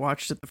weenie when I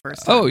watched it the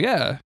first time. Oh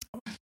yeah.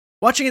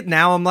 Watching it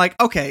now, I'm like,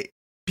 okay,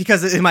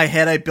 because in my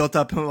head I built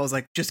up him. I was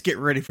like, just get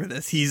ready for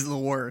this. He's the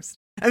worst.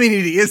 I mean,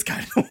 he is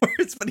kind of the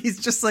worst, but he's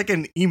just like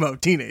an emo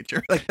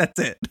teenager. Like that's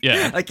it.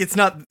 Yeah. Like it's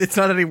not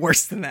any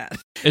worse than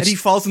that. And he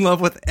falls in love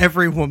with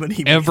every woman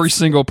he meets. Every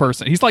single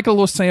person. He's like a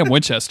little Sam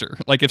Winchester.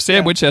 Like if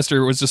Sam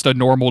Winchester was just a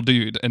normal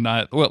dude and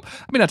not, well,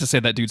 I mean, not to say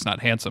that dude's not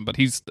handsome, but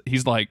he's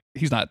not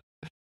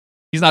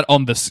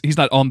on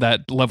that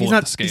level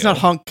of the scale. He's not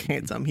hunk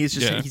handsome. He's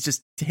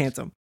just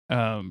handsome.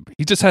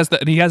 He just has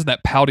that, and he has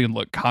that pouting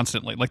look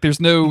constantly. Like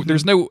there's no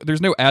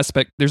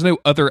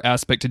other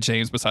aspect to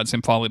James besides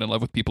him falling in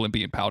love with people and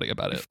being pouty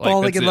about it. Like,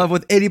 falling in love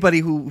with anybody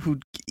who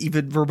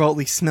even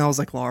remotely smells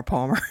like Laura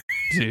Palmer.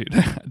 Dude,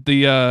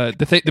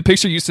 the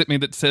picture you sent me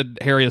that said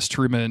Sheriff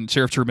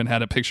Truman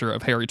had a picture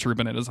of Harry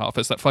Truman in his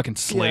office. That fucking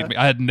slayed me.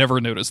 I had never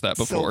noticed that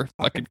before.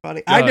 So fucking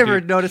funny. I never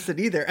noticed it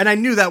either, and I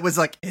knew that was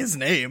like his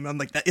name. I'm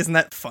like, isn't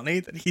that funny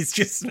that he's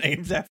just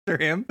named after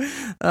him?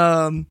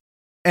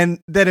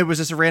 And then it was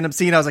just a random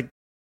scene. I was like,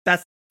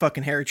 that's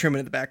fucking Harry Truman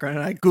in the background.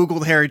 And I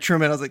Googled Harry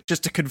Truman. I was like,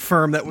 just to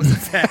confirm that was in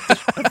fact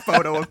a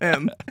photo of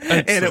him.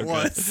 And it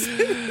was.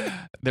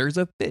 There's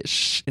a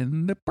fish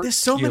in the percolator. There's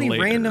so many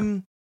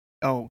random.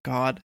 Oh,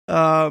 God.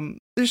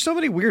 There's so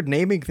many weird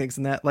naming things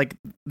in that. Like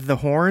the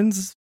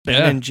horns,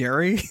 Ben and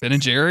Jerry. Ben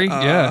and Jerry.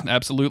 Yeah,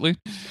 absolutely.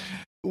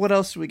 What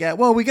else do we got?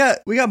 Well, we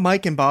got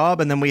Mike and Bob,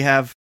 and then we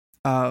have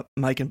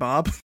Mike and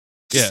Bob.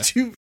 Yeah.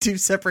 Two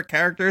separate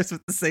characters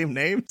with the same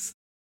names.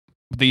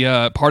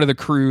 The part of the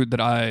crew that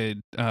I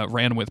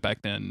ran with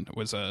back then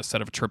was a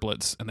set of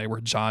triplets, and they were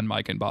John,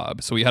 Mike, and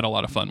Bob. So we had a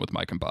lot of fun with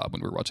Mike and Bob when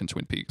we were watching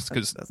Twin Peaks,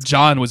 because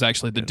John was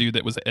actually the dude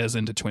that was as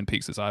into Twin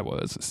Peaks as I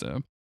was.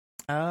 So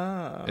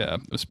Oh. Yeah,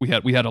 we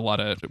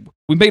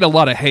made a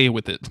lot of hay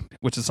with it,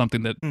 which is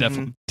something that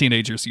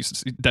teenagers used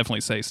to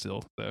definitely say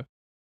still. So.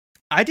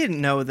 I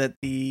didn't know that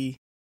TV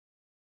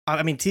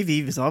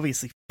was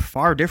obviously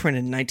far different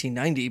in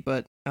 1990,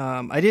 but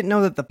I didn't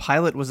know that the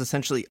pilot was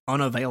essentially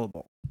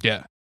unavailable.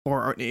 Yeah.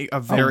 For a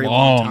very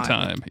long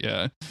time.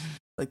 Yeah.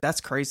 Like,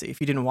 that's crazy. If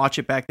you didn't watch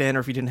it back then,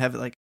 or if you didn't have it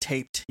like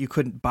taped, you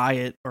couldn't buy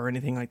it or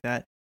anything like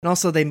that. And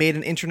also, they made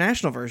an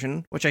international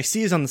version, which I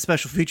see is on the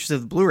special features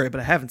of the Blu-ray, but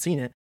I haven't seen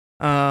it.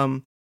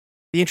 The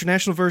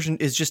international version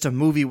is just a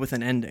movie with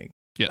an ending.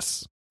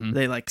 Yes.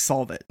 They like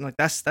solve it. Like,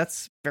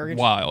 that's very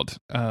wild.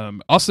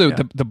 Also,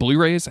 the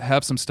Blu-rays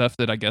have some stuff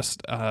that I guess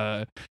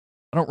I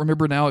don't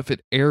remember now if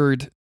it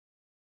aired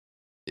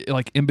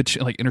like in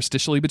between, like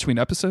interstitially between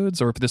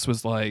episodes, or if this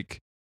was like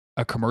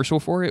a commercial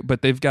for it.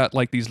 But they've got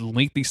like these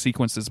lengthy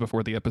sequences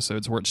before the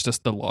episodes where it's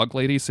just the log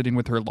lady sitting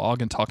with her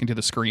log and talking to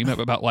the screen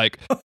about like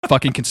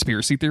fucking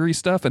conspiracy theory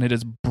stuff, and it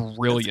is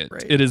brilliant.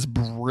 It is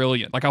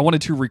brilliant. Like, I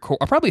wanted to record.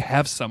 I probably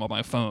have some on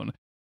my phone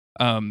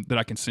that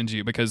I can send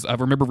you, because I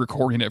remember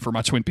recording it for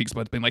my Twin Peaks,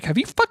 but being like, have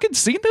you fucking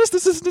seen this?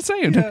 This is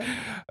insane.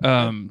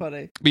 Funny.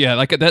 But yeah,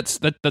 like that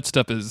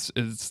stuff is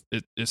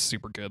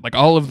super good. Like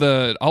all of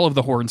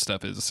the horn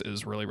stuff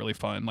is really, really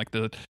fun. Like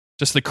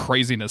just the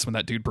craziness when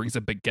that dude brings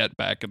a baguette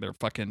back and they're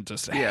fucking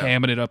just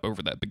hamming it up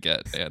over that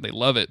baguette. Man, they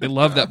love it. They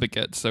love that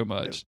baguette so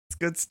much. It's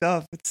good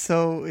stuff.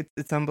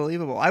 It's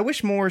unbelievable. I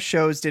wish more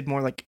shows did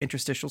more like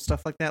interstitial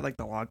stuff like that, like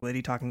the log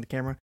lady talking to the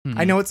camera.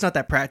 I know it's not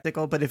that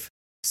practical, but if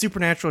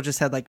Supernatural just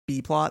had like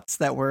B plots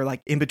that were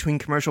like in between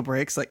commercial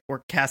breaks, like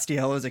where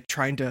Castiel is like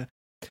trying to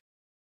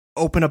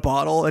open a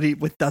bottle and he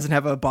doesn't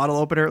have a bottle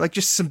opener, like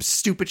just some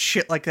stupid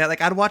shit like that.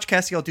 Like, I'd watch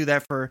Castiel do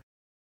that for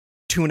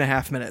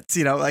 2.5 minutes,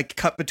 like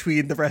cut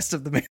between the rest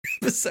of the main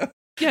episode.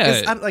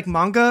 Yeah, like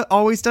manga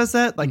always does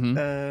that. Like,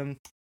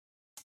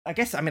 I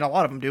guess a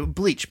lot of them do.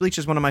 Bleach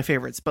is one of my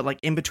favorites, but like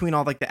in between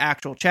all like the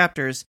actual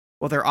chapters,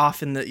 while they're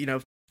off in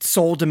the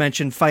soul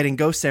dimension fighting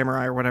ghost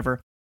samurai or whatever,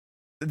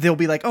 they'll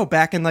be like, oh,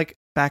 back in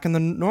the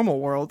normal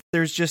world,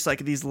 there's just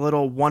like these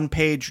little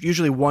 1-page,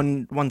 usually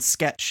one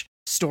sketch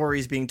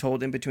stories being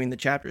told in between the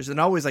chapters, and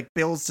always like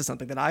builds to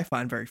something that I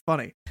find very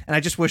funny. And I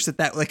just wish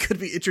that like could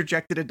be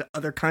interjected into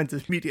other kinds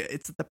of media.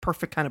 It's the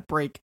perfect kind of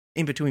break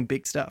in between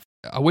big stuff.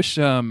 I wish,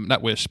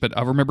 not wish, but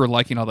I remember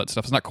liking all that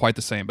stuff. It's not quite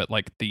the same, but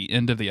like the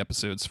end of the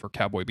episodes for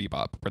Cowboy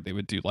Bebop, where they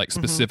would do like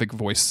specific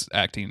voice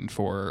acting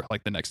for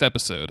like the next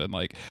episode and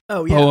like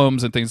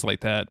poems and things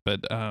like that.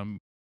 But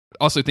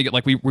also think it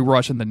like we were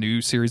watching the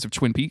new series of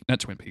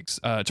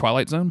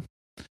Twilight Zone,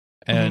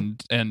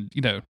 and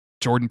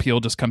Jordan Peele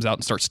just comes out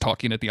and starts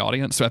talking at the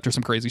audience after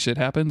some crazy shit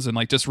happens, and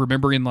like just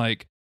remembering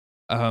like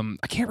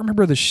I can't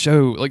remember the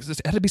show, like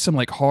it had to be some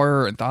like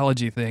horror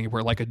anthology thing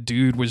where like a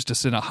dude was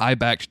just in a high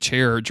backed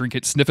chair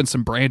sniffing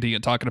some brandy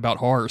and talking about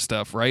horror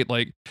stuff, right?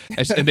 Like,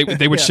 and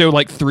they would show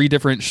like 3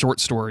 different short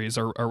stories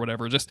or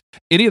whatever, just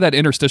any of that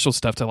interstitial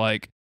stuff to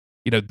like,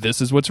 this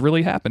is what's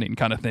really happening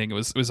kind of thing.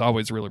 It was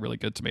always really, really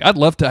good to me. I'd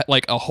love to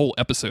like a whole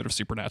episode of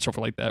Supernatural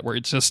for like that, where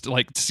it's just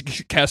like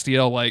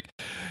Castiel like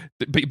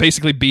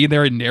basically being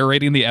there and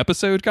narrating the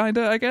episode, kind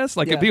of, I guess.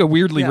 Like, it'd be a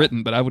weirdly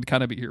written, but I would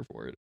kind of be here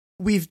for it.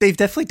 They've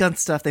definitely done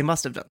stuff. They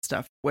must have done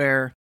stuff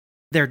where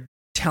they're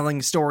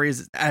telling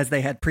stories as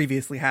they had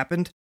previously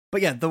happened.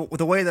 But yeah,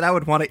 the way that I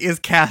would want it is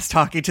Cass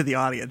talking to the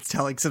audience,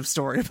 telling some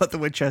story about the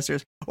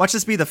Winchesters. Watch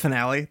this be the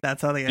finale.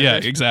 That's how they end. Yeah,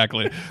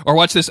 exactly. Or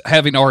watch this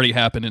having already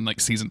happened in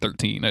like season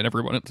 13, and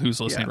everyone who's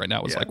listening right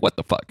now was like, "What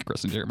the fuck,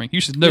 Chris and Jeremy?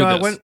 You should know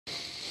this."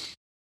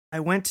 I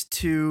went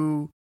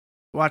to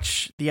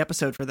watch the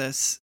episode for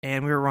this,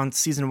 and we were on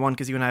season 1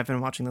 because you and I have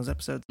been watching those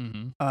episodes.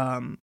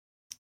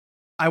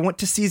 I went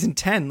to season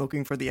 10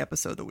 looking for the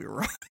episode that we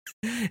were on.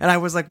 And I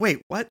was like,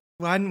 wait, what?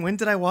 When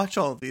did I watch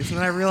all of these? And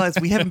then I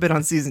realized we haven't been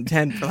on season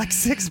 10 for like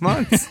 6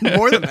 months.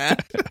 More than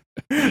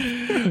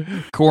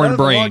that. Corn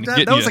brain.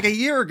 That was like a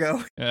year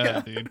ago. Yeah,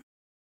 dude.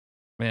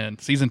 Man,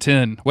 season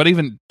 10. What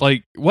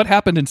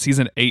happened in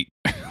season 8?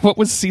 What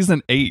was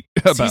season 8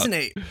 about? Season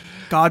 8.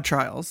 God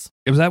Trials.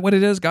 Was that what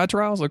it is? God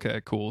Trials?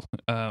 Okay, cool.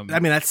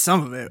 That's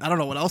some of it. I don't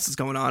know what else is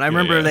going on. I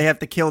remember they have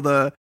to kill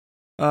the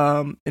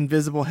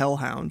invisible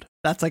hellhound.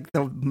 That's like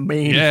the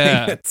main thing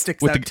that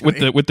sticks out to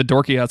me. With the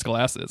dorky ass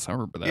glasses. I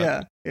remember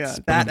that. Yeah.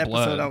 That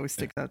episode always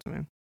sticks out to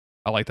me.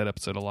 I like that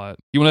episode a lot.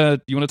 You wanna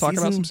talk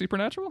about some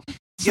Supernatural?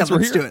 Yeah,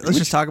 let's do it. Let's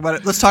just talk about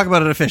it. Let's talk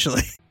about it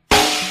officially.